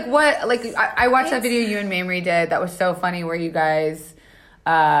Paul. Just like what, like I watched that video you and Mamrie did. That was so funny where you guys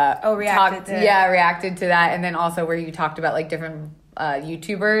reacted to that, and then also where you talked about like different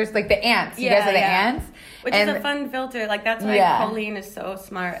YouTubers, like the ants. You guys are the ants. Which is a fun filter. Like, that's why Colleen is so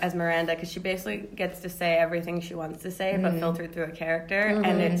smart as Miranda, because she basically gets to say everything she wants to say, but filtered through a character.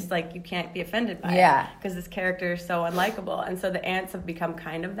 And it's like, you can't be offended by it. Because this character is so unlikable. And so the ants have become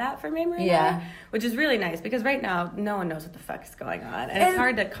kind of that for me, Miranda. Which is really nice, because right now, no one knows what the fuck is going on. And it's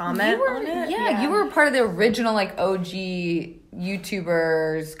hard to comment on it. Yeah, you were part of the original, like, OG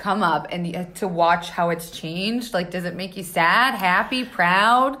YouTubers come up, and to watch how it's changed, like, does it make you sad, happy,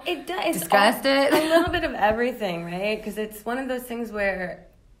 proud? It does. Disgusted? A little bit of everything, right? Because it's one of those things where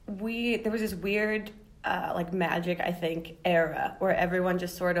there was this weird like magic, I think, era where everyone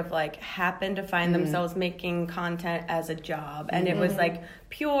just sort of like happened to find themselves making content as a job, and it was like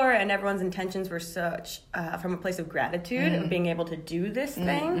pure, and everyone's intentions were such from a place of gratitude of being able to do this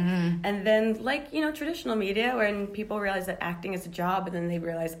thing. And then, like, you know, traditional media, when people realize that acting is a job, and then they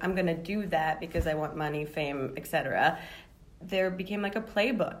realize I'm gonna do that because I want money, fame, etc., there became like a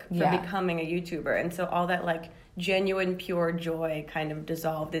playbook for becoming a YouTuber. And so all that like genuine pure joy kind of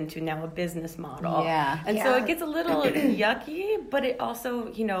dissolved into now a business model. And so it gets a little yucky, but it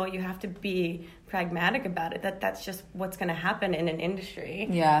also, you know, you have to be pragmatic about it, that's just what's going to happen in an industry,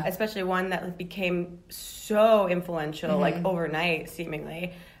 especially one that like became so influential like overnight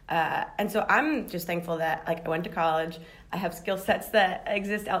seemingly. And so I'm just thankful that like I went to college, I have skill sets that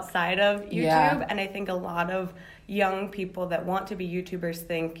exist outside of YouTube, and I think a lot of young people that want to be YouTubers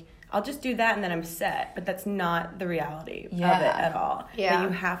think, I'll just do that and then I'm set. But that's not the reality of it at all. That you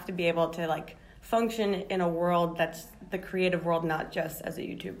have to be able to like function in a world that's the creative world, not just as a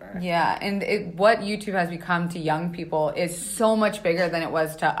YouTuber. Yeah, and what YouTube has become to young people is so much bigger than it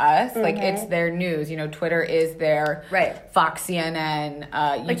was to us. Like, it's their news. You know, Twitter is their Fox, CNN,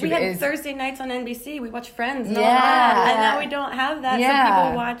 YouTube like, we had Thursday nights on NBC. We watch Friends. And now we don't have that. Yeah. So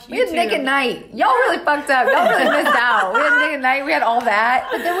people watch YouTube. We had Nick at Night. Y'all really fucked up. Y'all really missed out. We had Nick at Night. We had all that.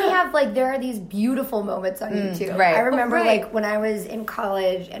 But then we have, like, there are these beautiful moments on YouTube. Right. I remember, like, when I was in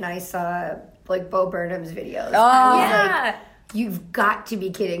college and I saw like Bo Burnham's videos. Oh, like, you've got to be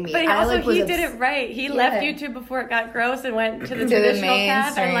kidding me. But he did it right. He left YouTube before it got gross and went to the traditional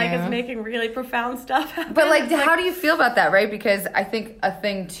path, and like is making really profound stuff happen. But like, how do you feel about that, right? Because I think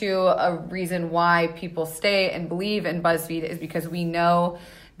a reason why people stay and believe in BuzzFeed is because we know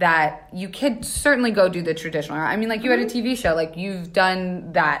that you can certainly go do the traditional. I mean, like, you had a TV show, like, you've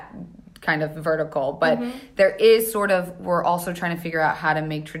done that kind of vertical, but there is sort of, we're also trying to figure out how to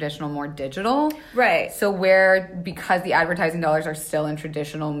make traditional more digital. Right. So because the advertising dollars are still in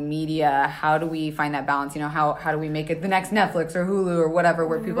traditional media, how do we find that balance? You know, how do we make it the next Netflix or Hulu or whatever,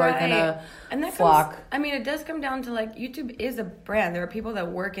 where people are gonna flock? It does come down to like, YouTube is a brand. There are people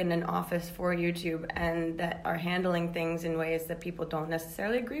that work in an office for YouTube and that are handling things in ways that people don't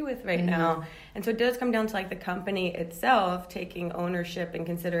necessarily agree with right now. And so it does come down to like the company itself taking ownership and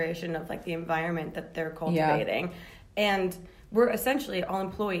consideration of like the environment that they're cultivating. And we're essentially all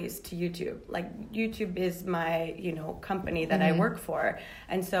employees to YouTube. Like, YouTube is my, you know, company that I work for.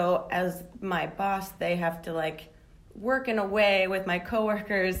 And so as my boss, they have to like work in a way with my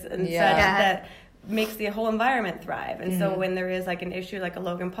coworkers and such that makes the whole environment thrive. And so when there is like an issue like a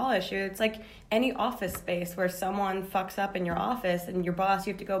Logan Paul issue, it's like any office space where someone fucks up in your office and your boss,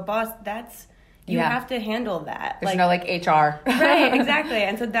 you have to go, boss, that's you Yeah. have to handle that. There's no like HR. Right, exactly.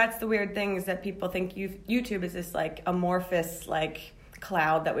 And so that's the weird thing is that people think YouTube is this like amorphous like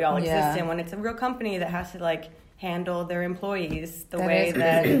cloud that we all Yeah. exist in when it's a real company that has to like handle their employees the That way is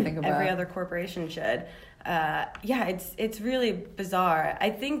that crazy to think about. every other corporation should. It's really bizarre. I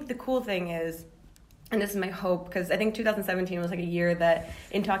think the cool thing is, and this is my hope, because I think 2017 was like a year that,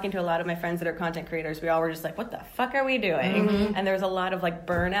 in talking to a lot of my friends that are content creators, we all were just like, what the fuck are we doing? And there was a lot of like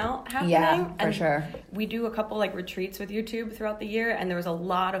burnout happening. Yeah, for and sure. We do a couple like retreats with YouTube throughout the year, and there was a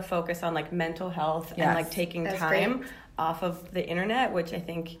lot of focus on like mental health Yes. and like taking That's time great. off of the internet, which I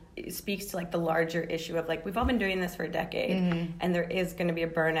think speaks to like the larger issue of like we've all been doing this for a decade, and there is going to be a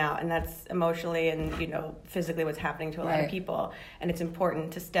burnout, and that's emotionally and physically what's happening to a lot Right. of people, and it's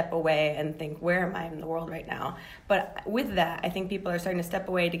important to step away and think, where am I in the world right now? But with that, I think people are starting to step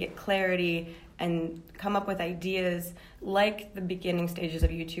away to get clarity and come up with ideas like the beginning stages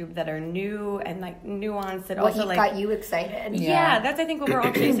of YouTube that are new and like nuanced that What also like got you excited? yeah, that's I think what we're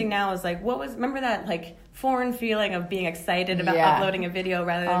all chasing now is like remember that like foreign feeling of being excited about Yeah. uploading a video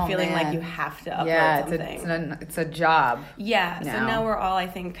rather than Oh, feeling man. like you have to upload Yeah, something. it's a job. Yeah, so now. now we're all I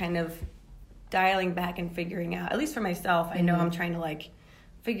think kind of dialing back and figuring out, at least for myself, I know I'm trying to like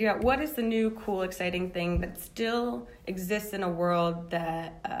figure out what is the new cool exciting thing that still exists in a world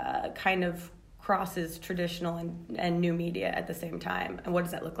that kind of crosses traditional and new media at the same time, and what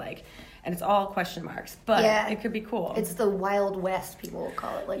does that look like? And it's all question marks, but Yeah. it could be cool. It's the Wild West, people will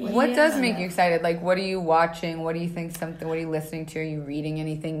call it. Like What does Yeah. make you excited? Like, what are you watching? What do you think? What are you listening to? Are you reading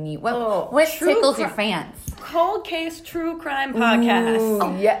anything neat? What true tickles your cri- fans? Cold Case True Crime Podcast.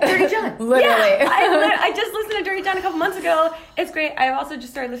 Ooh, yeah, Dirty John. literally. Yeah, I just listened to Dirty John a couple months ago. It's great. I also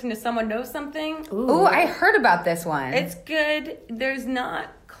just started listening to Someone Knows Something. Ooh, I heard about this one. It's good. There's not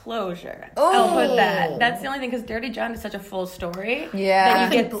closure. Ooh. I'll put that. That's the only thing because Dirty John is such a full story. Yeah.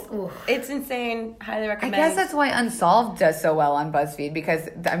 That you get. Ooh. It's insane. Highly I recommend. guess that's why Unsolved does so well on BuzzFeed because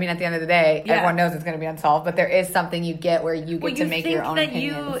I mean, at the end of the day, Yeah. everyone knows it's going to be unsolved, but there is something you get where you get Well, to you make think your own that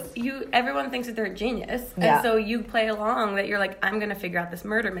opinions. everyone thinks that they're a genius, Yeah. and so you play along that you're like, I'm gonna figure out this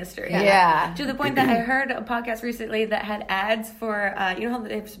murder mystery. Yeah. To the point that I heard a podcast recently that had ads for, you know how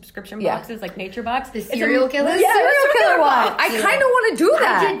they have subscription Yeah. boxes like Nature Box, The It's a- serial killer? The Yeah, serial the killer one. box. I kind of want to do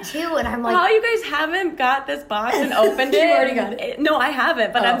that. I did too, and I'm like, How you guys haven't got this box and opened it? You already got it. No, I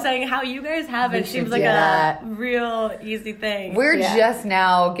haven't, but Oh. I'm saying how you guys have We it should seems do like that. a real easy thing. We're Yeah. just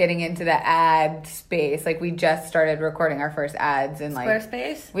now getting into the ad space. Like we just started recording our first ads and like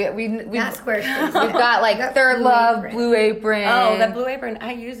Squarespace. we not Squarespace. we've got like Got Third Blue Love, Apron. Blue Apron. Oh, that Blue Apron.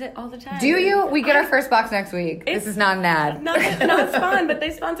 I use it all the time. Do you? We get our first box next week. This It's is not an ad. Not fun, but they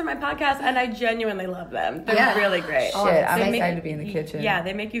sponsor my podcast, and I genuinely love them. They're Yeah. really great. Oh, Shit, I'm They make- excited to be in the kitchen. Yeah,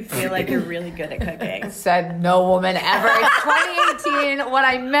 they make you feel like you're really good at cooking. Said no woman ever. It's 2018. What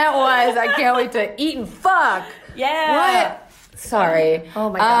I meant was I can't wait to eat and fuck. Yeah. What? Sorry. Oh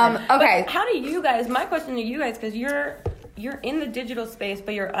my God. Okay. How do you guys? My question to you guys, because you're in the digital space,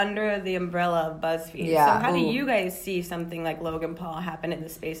 but you're under the umbrella of BuzzFeed. Yeah. So how do Ooh. you guys see something like Logan Paul happen in the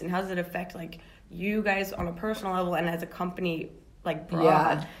space, and how does it affect like you guys on a personal level and as a company? Like broad.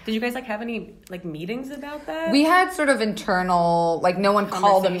 Yeah. Did you guys like have any like meetings about that? We had sort of internal, like no one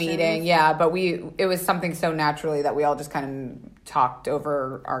called a Conversations? meeting, yeah, but it was something so naturally that we all just kind of talked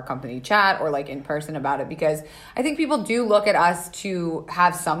over our company chat or like in person about it because I think people do look at us to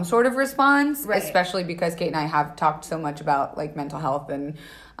have some sort of response, Right. especially because Kate and I have talked so much about like mental health and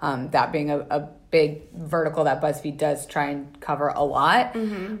that being a big vertical that BuzzFeed does try and cover a lot.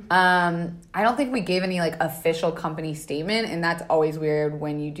 I don't think we gave any like official company statement, and that's always weird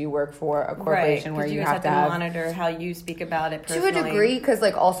when you do work for a corporation where 'cause you guys have to have monitor how you speak about it to personally. a degree, because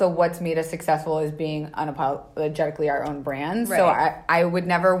like also what's made us successful is being unapologetically our own brand. So Right. I would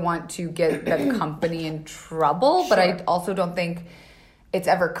never want to get the company in trouble, but I Sure. also don't think it's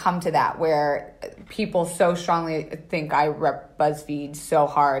ever come to that where people so strongly think I rep BuzzFeed so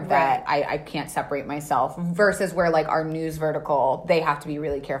hard that I can't separate myself versus where like our news vertical, they have to be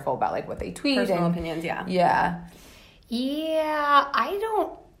really careful about like what they tweet. Personal and, opinions, yeah. Yeah. yeah,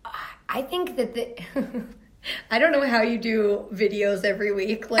 I think that I don't know how you do videos every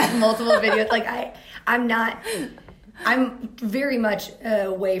week, like multiple videos. Like I'm very much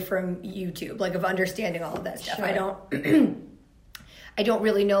away from YouTube, like of understanding all of that stuff. Sure. I don't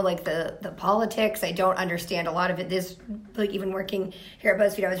really know like the politics. I don't understand a lot of it. This, like even working here at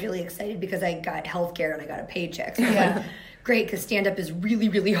BuzzFeed, I was really excited because I got healthcare and I got a paycheck. So I'm like, great, because stand up is really,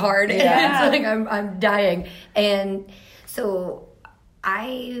 really hard. Yeah. And it's like I'm dying. And so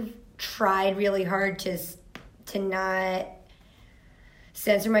I've tried really hard to not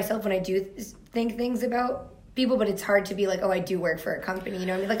censor myself when I do think things about people, but it's hard to be like, oh, I do work for a company. You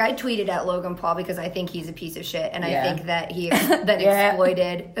know what I mean? Like, I tweeted at Logan Paul because I think he's a piece of shit, and I think that he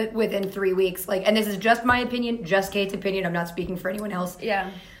exploited within 3 weeks. Like, and this is just my opinion, just Kate's opinion. I'm not speaking for anyone else. Yeah.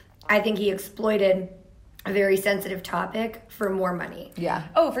 I think he exploited a very sensitive topic for more money. Yeah.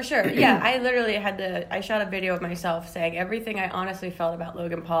 Oh, for sure. Yeah, I literally I shot a video of myself saying everything I honestly felt about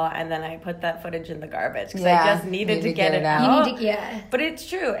Logan Paul, and then I put that footage in the garbage because I just needed to get it out. You need to, But it's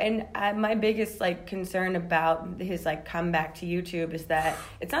true, and my biggest like concern about his like comeback to YouTube is that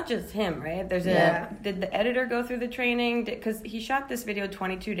it's not just him, right? There's did the editor go through the training? Because he shot this video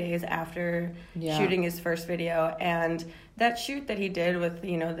 22 days after shooting his first video, and that shoot that he did with,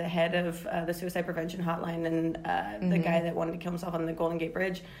 you know, the head of the suicide prevention hotline and the guy that wanted to kill himself on the Golden Gate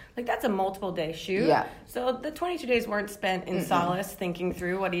Bridge, like, that's a multiple day shoot. Yeah. So the 22 days weren't spent in solace thinking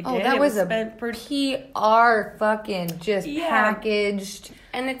through what he did. Oh, that was a spent PR fucking just packaged.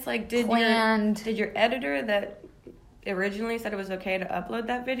 And it's like, planned. Did your editor that originally said it was okay to upload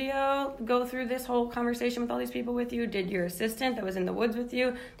that video go through this whole conversation with all these people with you? Did your assistant that was in the woods with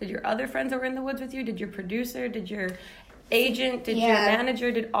you? Did your other friends that were in the woods with you? Did your producer? Did your agent? Did your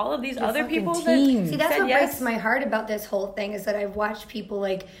manager? Did all of these other people team. See, that's what breaks my heart about this whole thing, is that I've watched people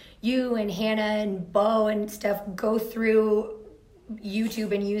like you and Hannah and Bo and stuff go through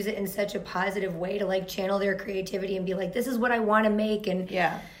YouTube and use it in such a positive way to like channel their creativity and be like, this is what I want to make, and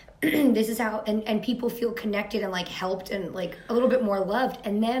this is how, and people feel connected and like helped and like a little bit more loved.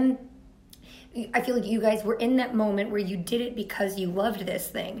 And then I feel like you guys were in that moment where you did it because you loved this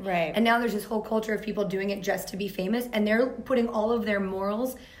thing. Right. And now there's this whole culture of people doing it just to be famous, and they're putting all of their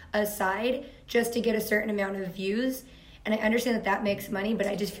morals aside just to get a certain amount of views. And I understand that that makes money, but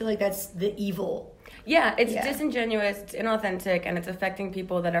I just feel like that's the evil. Yeah, it's disingenuous, it's inauthentic, and it's affecting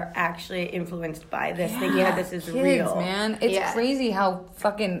people that are actually influenced by this, thinking that this is real. Man, it's crazy how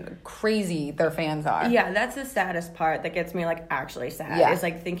fucking crazy their fans are. Yeah, that's the saddest part that gets me like actually sad. Is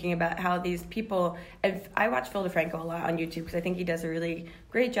like thinking about how these people. I watch Phil DeFranco a lot on YouTube because I think he does a really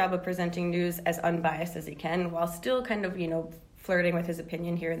great job of presenting news as unbiased as he can, while still kind of, you know, flirting with his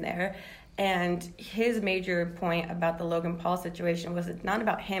opinion here and there. And his major point about the Logan Paul situation was it's not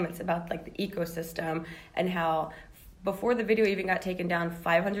about him, it's about like the ecosystem, and how before the video even got taken down,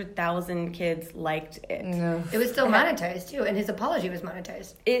 500,000 kids liked it. It was still monetized too, and his apology was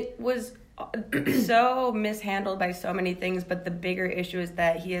monetized. It was so mishandled by so many things, but the bigger issue is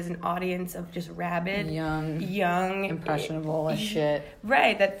that he has an audience of just rabid, young, impressionable as shit.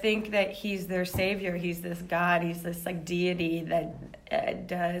 Right, that think that he's their savior, he's this god, he's this like deity that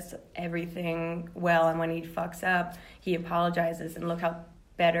does everything well, and when he fucks up, he apologizes, and look how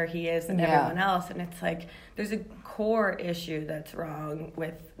better he is than everyone else. And it's like, there's a core issue that's wrong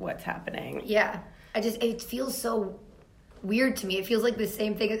with what's happening. Yeah, it feels so weird to me. It feels like the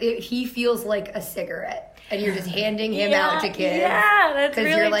same thing. He feels like a cigarette, and you're just handing him out to kids. Yeah, that's really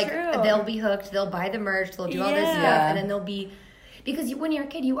you're like, true. They'll be hooked, they'll buy the merch, they'll do all this stuff, and then they'll be... Because when you're a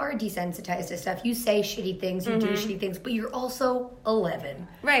kid, you are desensitized to stuff. You say shitty things, you do shitty things, but you're also 11.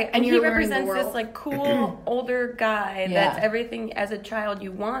 Right, and he represents this like cool older guy that's everything as a child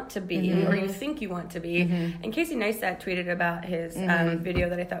you want to be, or you think you want to be. And Casey Neistat tweeted about his video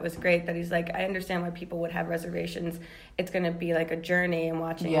that I thought was great, that he's like, I understand why people would have reservations. It's going to be like a journey, and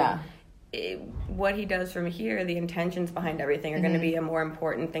watching what he does from here, the intentions behind everything are going to be a more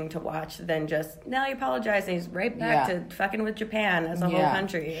important thing to watch than just, now he apologized and he's right back to fucking with Japan as a whole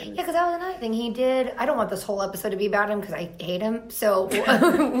country. Yeah, because that was another thing he did. I don't want this whole episode to be about him because I hate him, so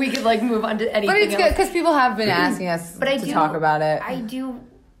we could like move on to anything But it's else. good because people have been asking us to talk about it. I do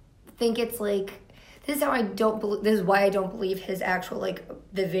think it's like, this is how I don't believe, this is why I don't believe his actual, like,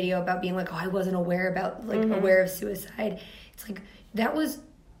 the video about being like, oh, I wasn't aware about, like, aware of suicide. It's like, that was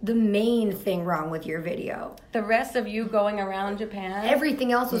the main thing wrong with your video. The rest of you going around Japan,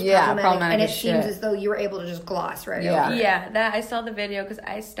 everything else was problematic, and it seems as though you were able to just gloss over it. Yeah, that I saw the video because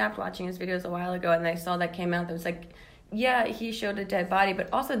I stopped watching his videos a while ago, and I saw that came out. That was like, yeah, he showed a dead body, but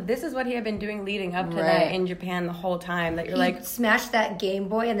also this is what he had been doing leading up to that in Japan the whole time. That you're he smashed that Game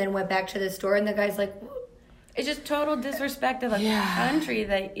Boy and then went back to the store, and the guy's like, it's just total disrespect of a country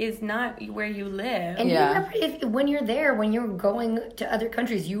that is not where you live. And when you're there, when you're going to other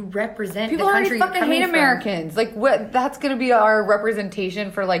countries, you represent people the country already fucking hate Americans. Like, what? That's going to be our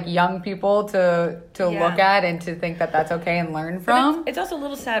representation for like young people to look at and to think that that's okay and learn from. It's also a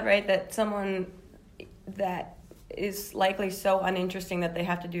little sad, right? That someone that is likely so uninteresting that they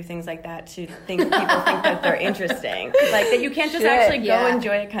have to do things like that to think people think that they're interesting. Like that you can't just actually go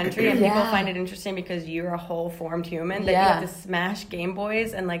enjoy a country and people find it interesting because you're a whole formed human. That you have to smash Game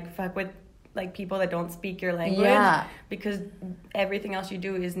Boys and like fuck with like people that don't speak your language because everything else you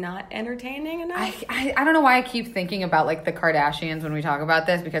do is not entertaining enough. I don't know why I keep thinking about like the Kardashians when we talk about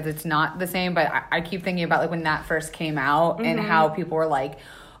this, because it's not the same, but I keep thinking about like when that first came out and how people were like,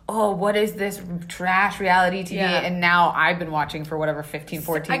 oh, what is this trash reality TV? Yeah. And now I've been watching for whatever 15,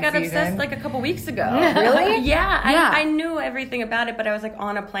 14 seasons. I got obsessed like a couple weeks ago. Really? Yeah. Yeah. I knew everything about it, but I was like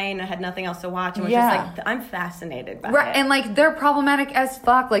on a plane and had nothing else to watch and was just like, I'm fascinated by it. And like they're problematic as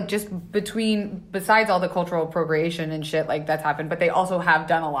fuck, like just besides all the cultural appropriation and shit like that's happened, but they also have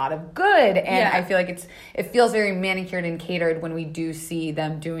done a lot of good. And I feel like it feels very manicured and catered when we do see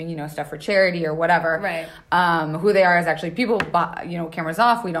them doing, you know, stuff for charity or whatever. Right. Who they are as actually people, you know, cameras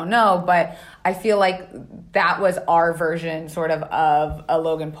off, we don't know, but I feel like that was our version sort of a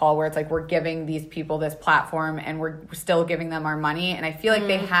Logan Paul, where it's like we're giving these people this platform and we're still giving them our money. And I feel like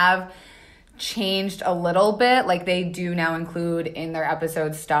they have changed a little bit. Like they do now include in their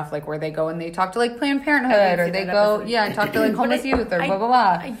episodes stuff like where they go and they talk to like Planned Parenthood, or they go and talk to like homeless youth or blah blah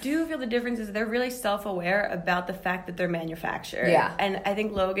blah. I do feel the difference is they're really self-aware about the fact that they're manufactured. Yeah. And I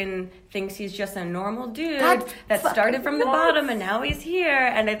think Logan thinks he's just a normal dude that started from the bottom and now he's here.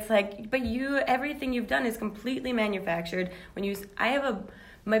 And it's like, but everything you've done is completely manufactured.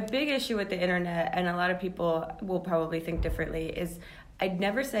 My big issue with the internet, and a lot of people will probably think differently, is I'd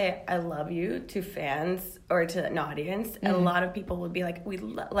never say I love you to fans or to an audience. And a lot of people would be like,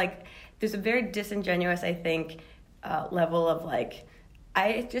 there's a very disingenuous, I think, level of like,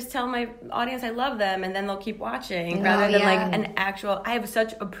 I just tell my audience I love them and then they'll keep watching rather than like an actual, I have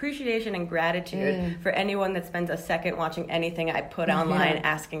such appreciation and gratitude for anyone that spends a second watching anything I put online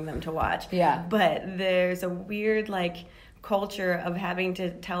asking them to watch. Yeah. But there's a weird like culture of having to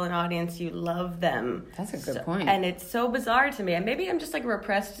tell an audience you love them. That's a good point. And it's so bizarre to me. And maybe I'm just like a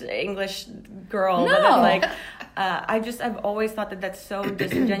repressed English girl. No. But I'm like, I've always thought that that's so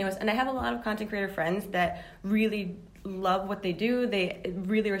disingenuous. And I have a lot of content creator friends that really love what they do. They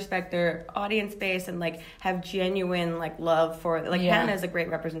really respect their audience base and like have genuine like love for like Hannah is a great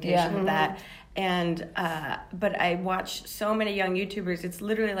representation of that. And but I watch so many young YouTubers, it's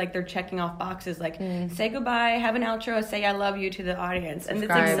literally like they're checking off boxes like say goodbye, have an outro, say I love you to the audience. And it's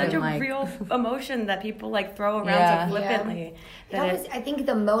like such a real emotion that people like throw around so flippantly. I think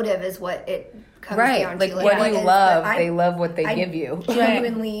the motive is what it comes down like to. what do you love? They love what they give you. I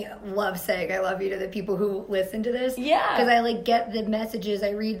genuinely love saying I love you to the people who listen to this. Yeah. Because I like get the messages, I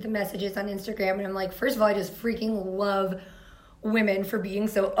read the messages on Instagram and I'm like, first of all, I just freaking love women for being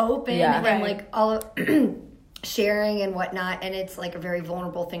so open and like all of sharing and whatnot, and it's like a very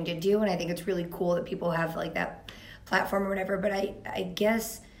vulnerable thing to do, and I think it's really cool that people have like that platform or whatever. But I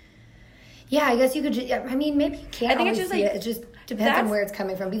guess you could just, I mean, maybe you can't. I think it's just like it just depends on where it's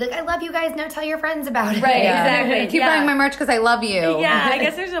coming from. Be like, I love you guys, now tell your friends about it. Right, exactly. Keep buying my merch because I love you. Yeah, I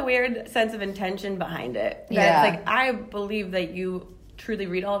guess there's a weird sense of intention behind it. It's like I believe that you truly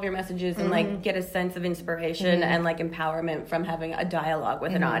read all of your messages and like get a sense of inspiration and like empowerment from having a dialogue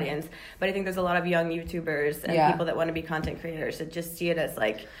with an audience. But I think there's a lot of young YouTubers and people that want to be content creators that just see it as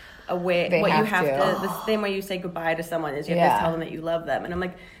like a way the same way you say goodbye to someone is you have to tell them that you love them. And I'm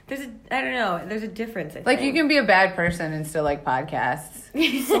like, there's a difference. I think you can be a bad person and still like podcasts.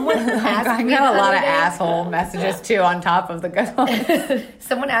 Someone I got a lot of asshole messages too on top of the good ones.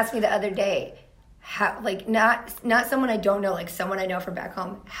 Someone asked me the other day, how, like not someone I don't know, like someone I know from back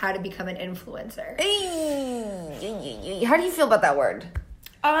home, how to become an influencer. How do you feel about that word?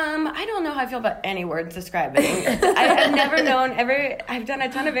 I don't know how I feel about any words describing. I've never known I've done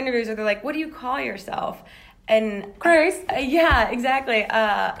a ton of interviews where they're like, what do you call yourself? And Grace. Yeah, exactly.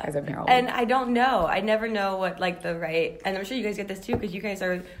 Guys, I'm here all and I don't know. I never know what like the right, and I'm sure you guys get this too because you guys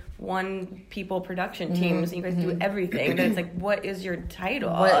are one people production teams and you guys do everything, but it's like, what is your title?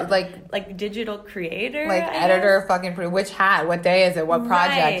 What, like digital creator, like editor, fucking which hat, what day is it, what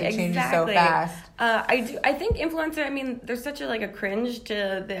project? It changes so fast. I think influencer, I mean, there's such a cringe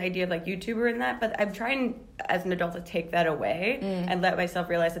to the idea of like YouTuber and that, but I'm trying as an adult to take that away and let myself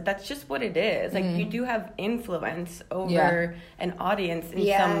realize that that's just what it is. Like you do have influence over an audience in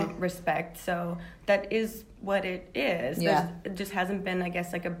some respect, so that is what it is. It just hasn't been, I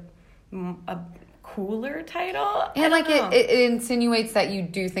guess, like a cooler title. And like it insinuates that you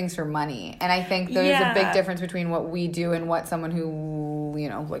do things for money. And I think there's a big difference between what we do and what someone who, you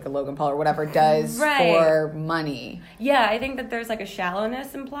know, like a Logan Paul or whatever does for money. Yeah, I think that there's like a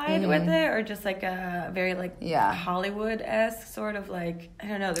shallowness implied with it, or just like a very like Hollywood-esque sort of like, I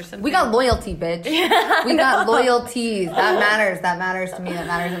don't know, there's something. We got loyalty, bitch. We got loyalties. That matters. That matters to me. That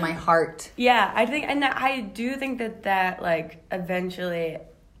matters in my heart. Yeah, I think, and I do think that like eventually,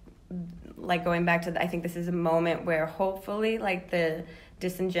 like going back to I think this is a moment where hopefully like the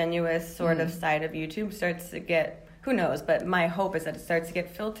disingenuous sort of side of YouTube starts to get, who knows, but my hope is that it starts to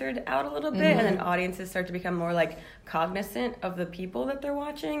get filtered out a little bit, and then audiences start to become more like cognizant of the people that they're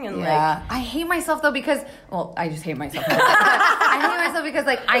watching. And like, I hate myself though because, well, I just hate myself. I hate myself because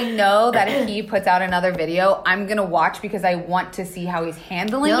like I know that if he puts out another video, I'm gonna watch because I want to see how he's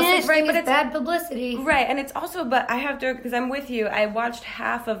handling it. Right, but it's bad publicity. Right, and it's also, but I have to, because I'm with you, I watched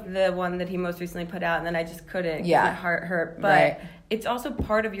half of the one that he most recently put out, and then I just couldn't. Yeah. My heart hurt. But it's also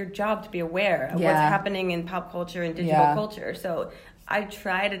part of your job to be aware of what's happening in pop culture and digital culture. So I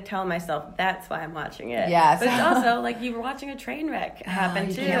try to tell myself that's why I'm watching it. Yes. But it's also like you're watching a train wreck happen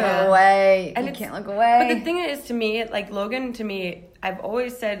too. You can't look away. And you can't look away. But the thing is, to me, like Logan, to me, I've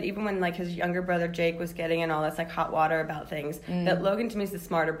always said, even when like his younger brother Jake was getting in all this like hot water about things, that Logan to me is the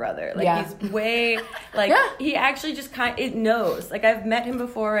smarter brother. Like he's way like he actually just it knows. Like I've met him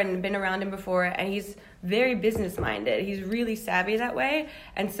before and been around him before, and he's very business minded. He's really savvy that way,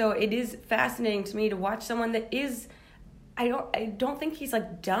 and so it is fascinating to me to watch someone that is. I don't think he's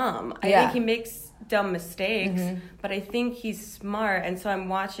like dumb. I think he makes dumb mistakes, but I think he's smart, and so I'm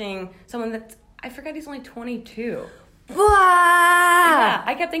watching someone that's, I forget he's only 22. Yeah,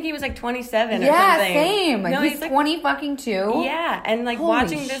 I kept thinking he was like 27 or something. Yeah, same. No, he's 20 fucking 2. Yeah, and like Holy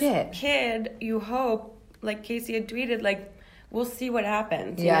watching shit. this kid, you hope, like Casey had tweeted, like, we'll see what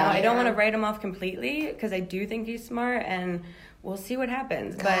happens. You Yeah. know? I don't want to write him off completely because I do think he's smart, and we'll see what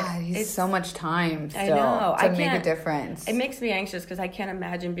happens. God, but he's it's so much time still I know. to I make a can't- difference. It makes me anxious because I can't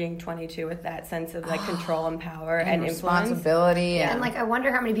imagine being 22 with that sense of like control and power and influence. responsibility. And like, I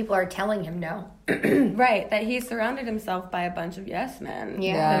wonder how many people are telling him no. Right, that he's surrounded himself by a bunch of yes men.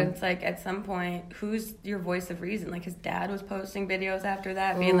 Yeah. But it's like at some point, who's your voice of reason? Like his dad was posting videos after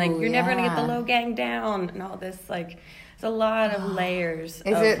that, being like, "You're never gonna get the low gang down," and all this. Like, it's a lot of layers.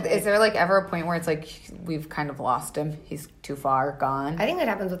 Is there like ever a point where it's like we've kind of lost him? He's too far gone. I think that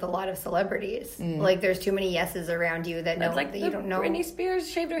happens with a lot of celebrities. Like, there's too many yeses around you that It's like that you don't know. Britney Spears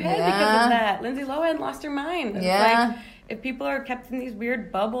shaved her head because of that. Lindsay Lohan lost her mind. It's like, if people are kept in these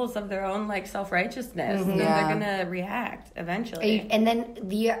weird bubbles of their own like self-righteousness, then they're gonna react eventually. And then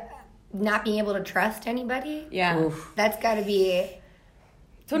the not being able to trust anybody. Yeah. Oof. That's got to be.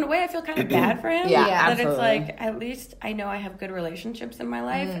 So in a way, I feel kind of bad for him. Yeah, that absolutely. it's like, at least I know I have good relationships in my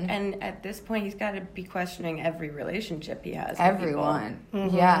life, and at this point, he's got to be questioning every relationship he has. with Everyone.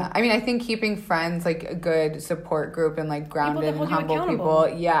 Yeah. I mean, I think keeping friends, like a good support group and like grounded and hold you humble accountable.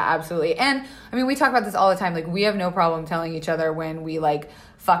 people. Yeah, absolutely. And I mean, we talk about this all the time. Like, we have no problem telling each other when we like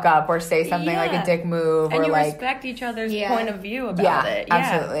fuck up or say something like a dick move, and or you like respect each other's point of view about it. Yeah,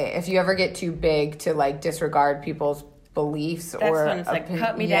 absolutely. If you ever get too big to like disregard people's beliefs That's or when it's like,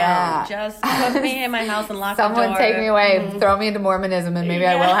 cut me yeah. down. Just put me in my house and lock the door. Someone take me away, throw me into Mormonism, and maybe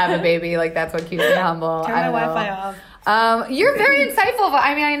I will have a baby. Like, that's what keeps me humble. Turn I my don't know. Wi-Fi off. You're very insightful.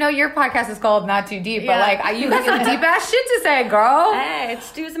 I mean, I know your podcast is called Not Too Deep, but like, you got some deep ass shit to say, girl. Hey, it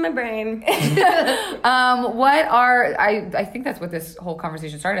stews in my brain. What are I think that's what this whole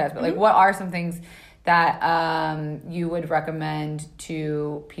conversation started as, but like, what are some things that you would recommend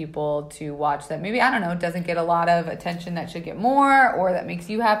to people to watch that maybe, I don't know, doesn't get a lot of attention that should get more, or that makes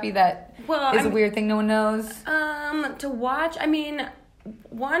you happy that is a weird thing no one knows? To watch, I mean,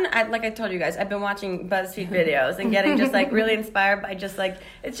 one, like I told you guys, I've been watching BuzzFeed videos and getting just like really inspired by just like,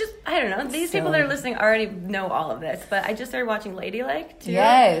 it's just, I don't know, these people that are listening already know all of this, but I just started watching Ladylike too.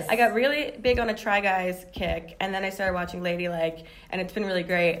 Yes. I got really big on a Try Guys kick, and then I started watching Ladylike, and it's been really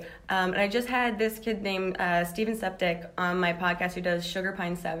great. And I just had this kid named Steven Septic on my podcast who does Sugar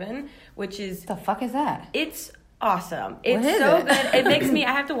Pine 7, which is... The fuck is that? It's awesome. It's is so it? good. It makes me,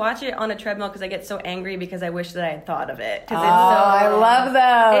 I have to watch it on a treadmill because I get so angry because I wish that I had thought of it. Oh, I love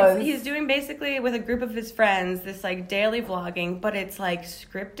those. He's doing basically with a group of his friends this like daily vlogging, but it's like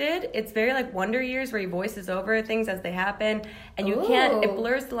scripted. It's very like Wonder Years where he voices over things as they happen, and you can't, it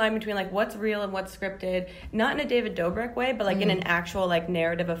blurs the line between like what's real and what's scripted, not in a David Dobrik way, but like in an actual like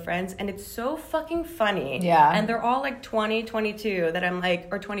narrative of friends, and it's so fucking funny. Yeah. And they're all like 20, 22 that I'm like,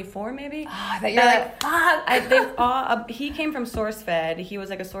 or 24 maybe. That you're like, fuck. They've all, he came from SourceFed. He was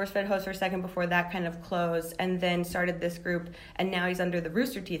like a SourceFed host for a second before that kind of closed, and then started this group, and now he's under the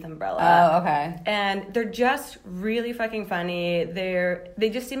Rooster Teeth umbrella. Oh, okay. And they're just really fucking funny. They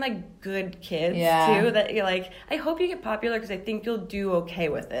just seem like good kids too. That you're like, I hope you get popular because I think you'll do okay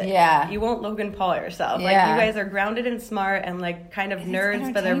with it. Yeah. You won't Logan Paul yourself. Yeah. Like, you guys are grounded and smart and like kind of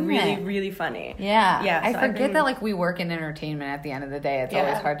nerds, but they're really, entertainment. really funny. Yeah. Yeah. I so forget that like we work in entertainment at the end of the day. It's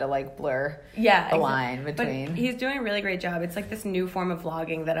always hard to like blur the line between. But he's doing a really great job. It's like this new form of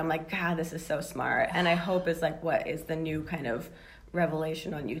vlogging that I'm like, God, this is so smart. And I hope is like what is the new kind of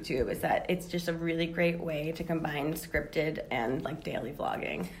revelation on YouTube is that it's just a really great way to combine scripted and like daily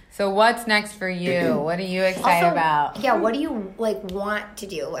vlogging. So what's next for you? What are you excited Also, about? Yeah, what do you like want to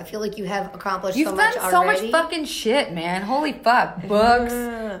do? I feel like you have accomplished You've so much done so much already. fucking shit, man. Holy fuck. Books,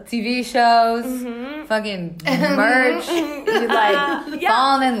 TV shows, fucking merch. You like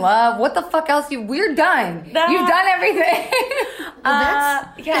fallen in love. What the fuck else? We're done. You've done everything.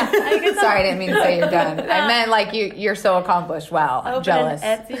 I guess Sorry, I didn't mean to say you're done. I meant like you're so accomplished. Wow, I'm open jealous.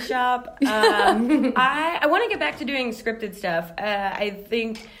 an Etsy shop. I want to get back to doing scripted stuff. I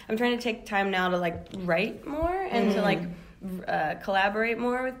think I'm trying to take time now to like write more and to like collaborate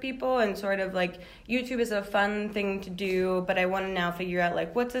more with people, and sort of like YouTube is a fun thing to do, but I want to now figure out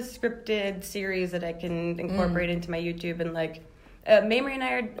like what's a scripted series that I can incorporate into my YouTube. And like Mamrie and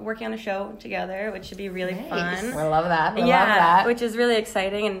I are working on a show together, which should be really fun. We love that. We Yeah, love that. which is really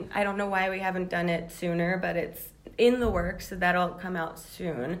exciting, and I don't know why we haven't done it sooner, but it's in the works, so that'll come out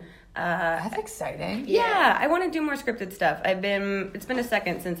soon. That's exciting. Yeah, I want to do more scripted stuff. It's been a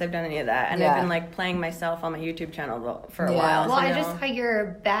second since I've done any of that, and Yeah. I've been like playing myself on my YouTube channel for a Yeah. while. Well, so I now- just saw your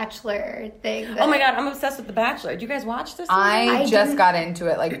Bachelor thing. Oh my god, I'm obsessed with The Bachelor. Do you guys watch this? I just didn't- got into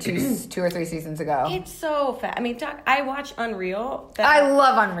it like two or three seasons ago. It's so fat. I mean, I watch Unreal. I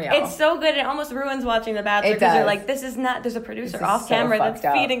love Unreal. It's so good. It almost ruins watching The Bachelor It because you're does. like, this is not. There's a producer This is off so camera fucked that's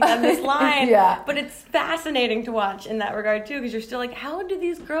up. feeding them this line. Yeah. But it's fascinating to watch in that regard too, because you're still like, how do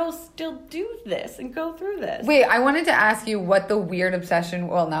these girls still do this and go through this? Wait, I wanted to ask you what the weird obsession,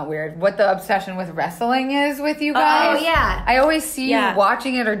 well, not weird, what the obsession with wrestling is with you guys. Oh, yeah. I always see Yeah. you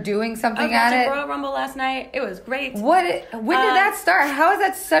watching it or doing I something was at watching it. Royal Rumble last night. It was great. When did that start? How is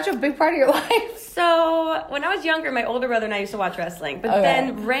that such a big part of your life? So when I was younger, my older brother and I used to watch wrestling. But Okay.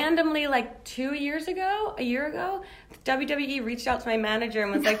 then randomly, like a year ago, WWE reached out to my manager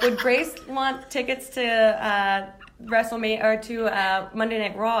and was like, would Grace want tickets to WrestleMania or to Monday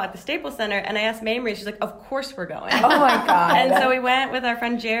Night Raw at the Staples Center? And I asked Mamrie, she's like, of course we're going. Oh my God. And so we went with our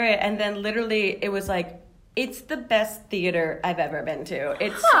friend Jarrett, and then literally it was like, it's the best theater I've ever been to.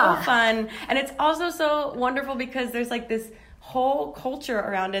 It's so fun. And it's also so wonderful because there's like this whole culture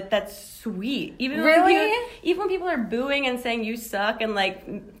around it that's sweet. Even Really? even when people are booing and saying you suck and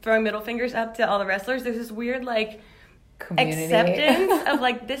like throwing middle fingers up to all the wrestlers, there's this weird like Community. acceptance of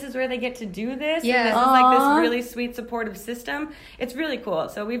like, this is where they get to do this. Yeah. And this is like this really sweet supportive system. It's really cool.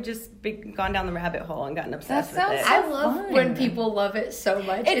 So we've just gone down the rabbit hole and gotten obsessed That with it. sounds I love fun. when people love it so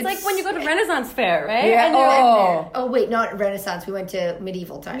much. It's like when you go to Renaissance Fair, right? Yeah. And you're Oh wait, not Renaissance. We went to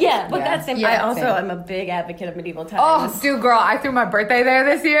medieval times. yeah, but Yeah. that's same. Yeah, I also same. am a big advocate of medieval times. Oh, dude, girl, I threw my birthday there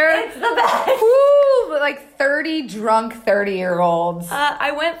this year. It's the best. Woo! Like 30 drunk 30-year-olds. I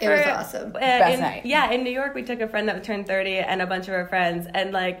went for It was awesome. Best night. Yeah, in New York, we took a friend that turned 30 and a bunch of our friends,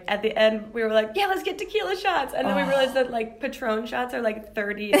 and like at the end, we were like, "Yeah, let's get tequila shots," and then we realized that like Patron shots are like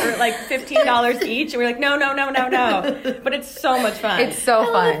 $30 or like $15 each, and we're like, "No, no, no, no, no!" But it's so much fun. It's so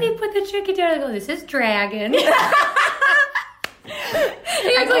fun. They put the chicken down and go, "This is dragon."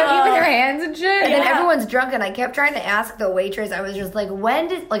 You guys like eat with your hands and shit. And then Yeah. everyone's drunk, and I kept trying to ask the waitress. I was just like, I was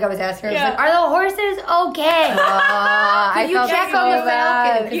asking her, I was Yeah. like, are the horses okay? I You felt check so on the Falcon.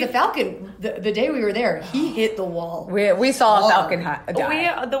 bad. Because the Falcon, the day we were there, he hit the wall. We saw a falcon die.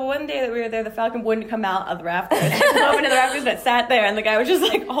 The one day that we were there, the Falcon wouldn't come out of the rafters. It was open to the rafters that sat there, and the guy was just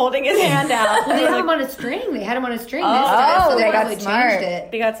like holding his hand out. Well, they had Like, him on a string. They had him on a string Oh, this time, so they they got probably smart. changed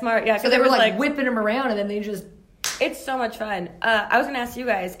it. they got smart, yeah. So Because they it were was like whipping him around, and then they just. it's so much fun. I was gonna ask you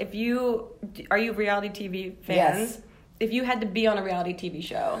guys are you reality TV fans? Yes. If you had to be on a reality TV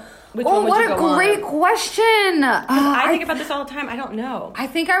show, which Oh, one would what you a go great on? question. I think about this all the time. I don't know. I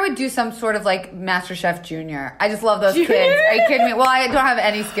think I would do some sort of like MasterChef Junior. I just love those Junior? kids. Are you kidding me? Well, I don't have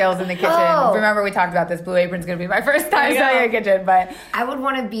any skills in the kitchen. Oh. Remember we talked about this. Blue Apron's going to be my first time There you starting a kitchen, but I would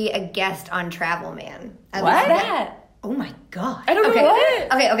want to be a guest on Travel Man. I What? love that? Oh my god! I don't know okay. what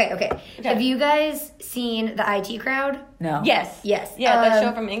it is. Okay. Have you guys seen the IT Crowd? no. Yes. Yes. Yeah, that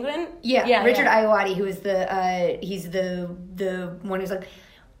show from England. Yeah, Richard Ayoade, who is he's the one who's like,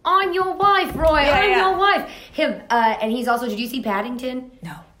 on your wife, Roy, Yeah, on yeah. your wife. Him, and he's also. Did you see Paddington?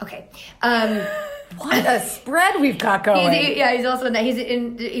 No. Okay. What a spread we've got going. He's also in that.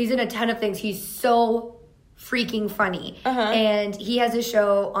 He's in a ton of things. He's so freaking funny. And he has a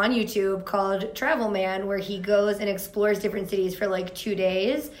show on YouTube called Travel Man where he goes and explores different cities for like 2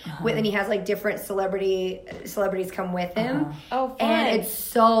 days. And he has like different celebrities come with him. Oh, fun. And it's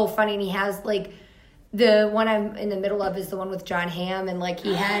so funny. And he has like the one I'm in the middle of is the one with John Hamm, and like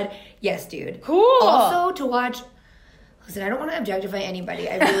he had yes, dude. Cool. Also to watch. Listen, I don't want to objectify anybody.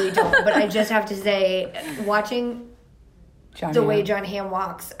 I really don't. But I just have to say, watching John the Hamm. way John Hamm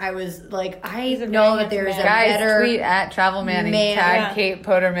walks. I was like, I He's a know very that there's a handsome man. Guys, better. tweet at Travel Manning, Man. tag Yeah. Kate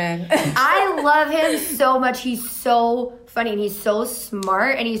Poterman. I love him so much. He's so funny and he's so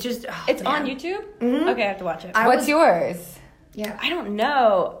smart and he's just. Oh, It's man. on YouTube? Okay, I have to watch it. What's yours? Yeah. I don't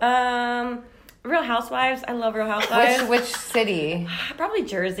know. Real Housewives. I love Real Housewives. Which city? Probably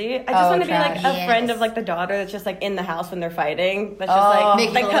Jersey. I just Oh, want to be like a trash. friend Yes. of like the daughter that's just like in the house when they're fighting. That's Oh. just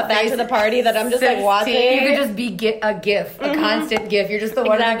Making like a cut little back face. to the party that I'm just like 16. watching. You could just be a GIF, a constant GIF. You're just the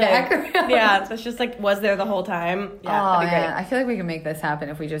one in the background. Yeah, so it's just like was there the whole time. Yeah, Oh that'd be man, great. I feel like we can make this happen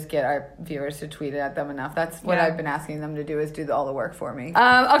if we just get our viewers to tweet it at them enough. That's what Yeah. I've been asking them to do is do all the work for me.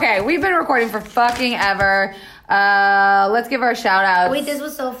 Okay, we've been recording for fucking ever. Let's give our shout outs. Wait, this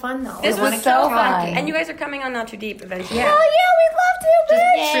was so fun though. This I was wanna so keep fun. talking. And you guys are coming on Not Too Deep eventually. Yeah. Hell yeah, we'd love to, Just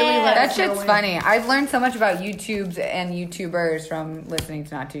bitch. truly let That us know shit's when. funny. I've learned so much about YouTubes and YouTubers from listening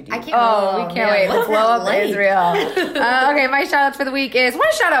to Not Too Deep. I can't- Oh, we oh, can't man, wait to what's blow that up like? Israel. Okay, my shout outs for the week is, I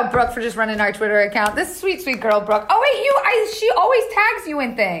want to shout out Brooke for just running our Twitter account. This sweet, sweet girl, Brooke. Oh wait, she always tags you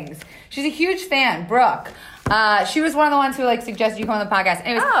in things. She's a huge fan, Brooke. She was one of the ones who like suggested you come on the podcast.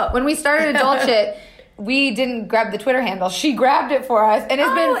 Anyways, when we started Adult Shit, we didn't grab the Twitter handle. She grabbed it for us and has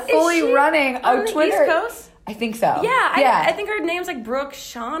Oh, been is fully she running on a the Twitter. East Coast? I think so. Yeah, I think her name's like Brooke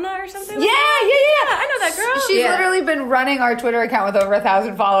Shauna or something. Yeah, I know that girl. She's Yeah. literally been running our Twitter account with over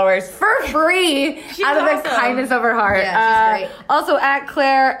 1,000 followers for free out of the awesome. kindness of her heart. Yeah, she's great. Also at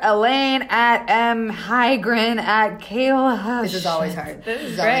Claire Elaine, at M Hygren, at Kayla. This is always hard. This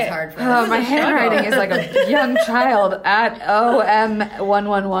is great. always hard for Oh, us. my handwriting is like a young child at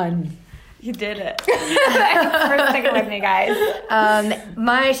OM111. You did it. Thanks for sticking with me, guys.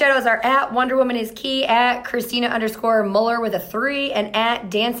 My shadows are at Wonder Woman is Key, at Christina_Muller with a 3, and at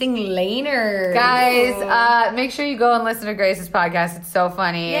Dancing Laner. Guys, make sure you go and listen to Grace's podcast. It's so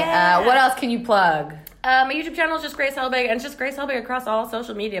funny. Yeah. What else can you plug? My YouTube channel is just Grace Helbig, and it's just Grace Helbig across all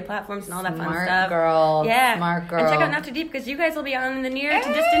social media platforms and all that fun Smart stuff. girl. Yeah. Smart girl. And check out Not Too Deep because you guys will be on in the near to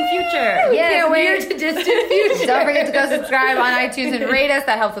distant future. Yes, Can't wait. near to distant future. Don't forget to go subscribe on iTunes and rate us.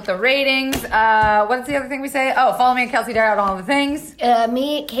 That helps with the ratings. What's the other thing we say? Oh, follow me at Kelsey Dare on all the things.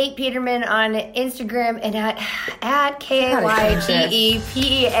 Me, Kate Peterman on Instagram, and at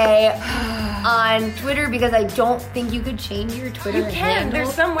KAYGEPEA on Twitter because I don't think you could change your Twitter You can. handle.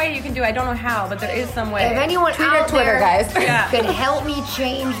 There's some way you can do it. I don't know how, but there is some way. If anyone Tweet out at Twitter, there guys. Yeah. could help me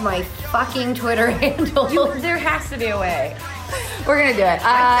change my fucking Twitter handle, There has to be a way. We're gonna do it.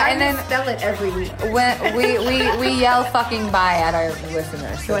 I And then spell it every week. when we yell fucking bye at our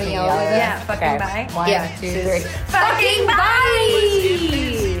listeners. So wanna can you yell yell it? at us? Yeah, fucking bye. 1, Yeah. 2, 3. Fucking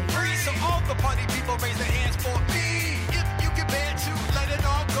bye! Free, so all the party people raise their hands.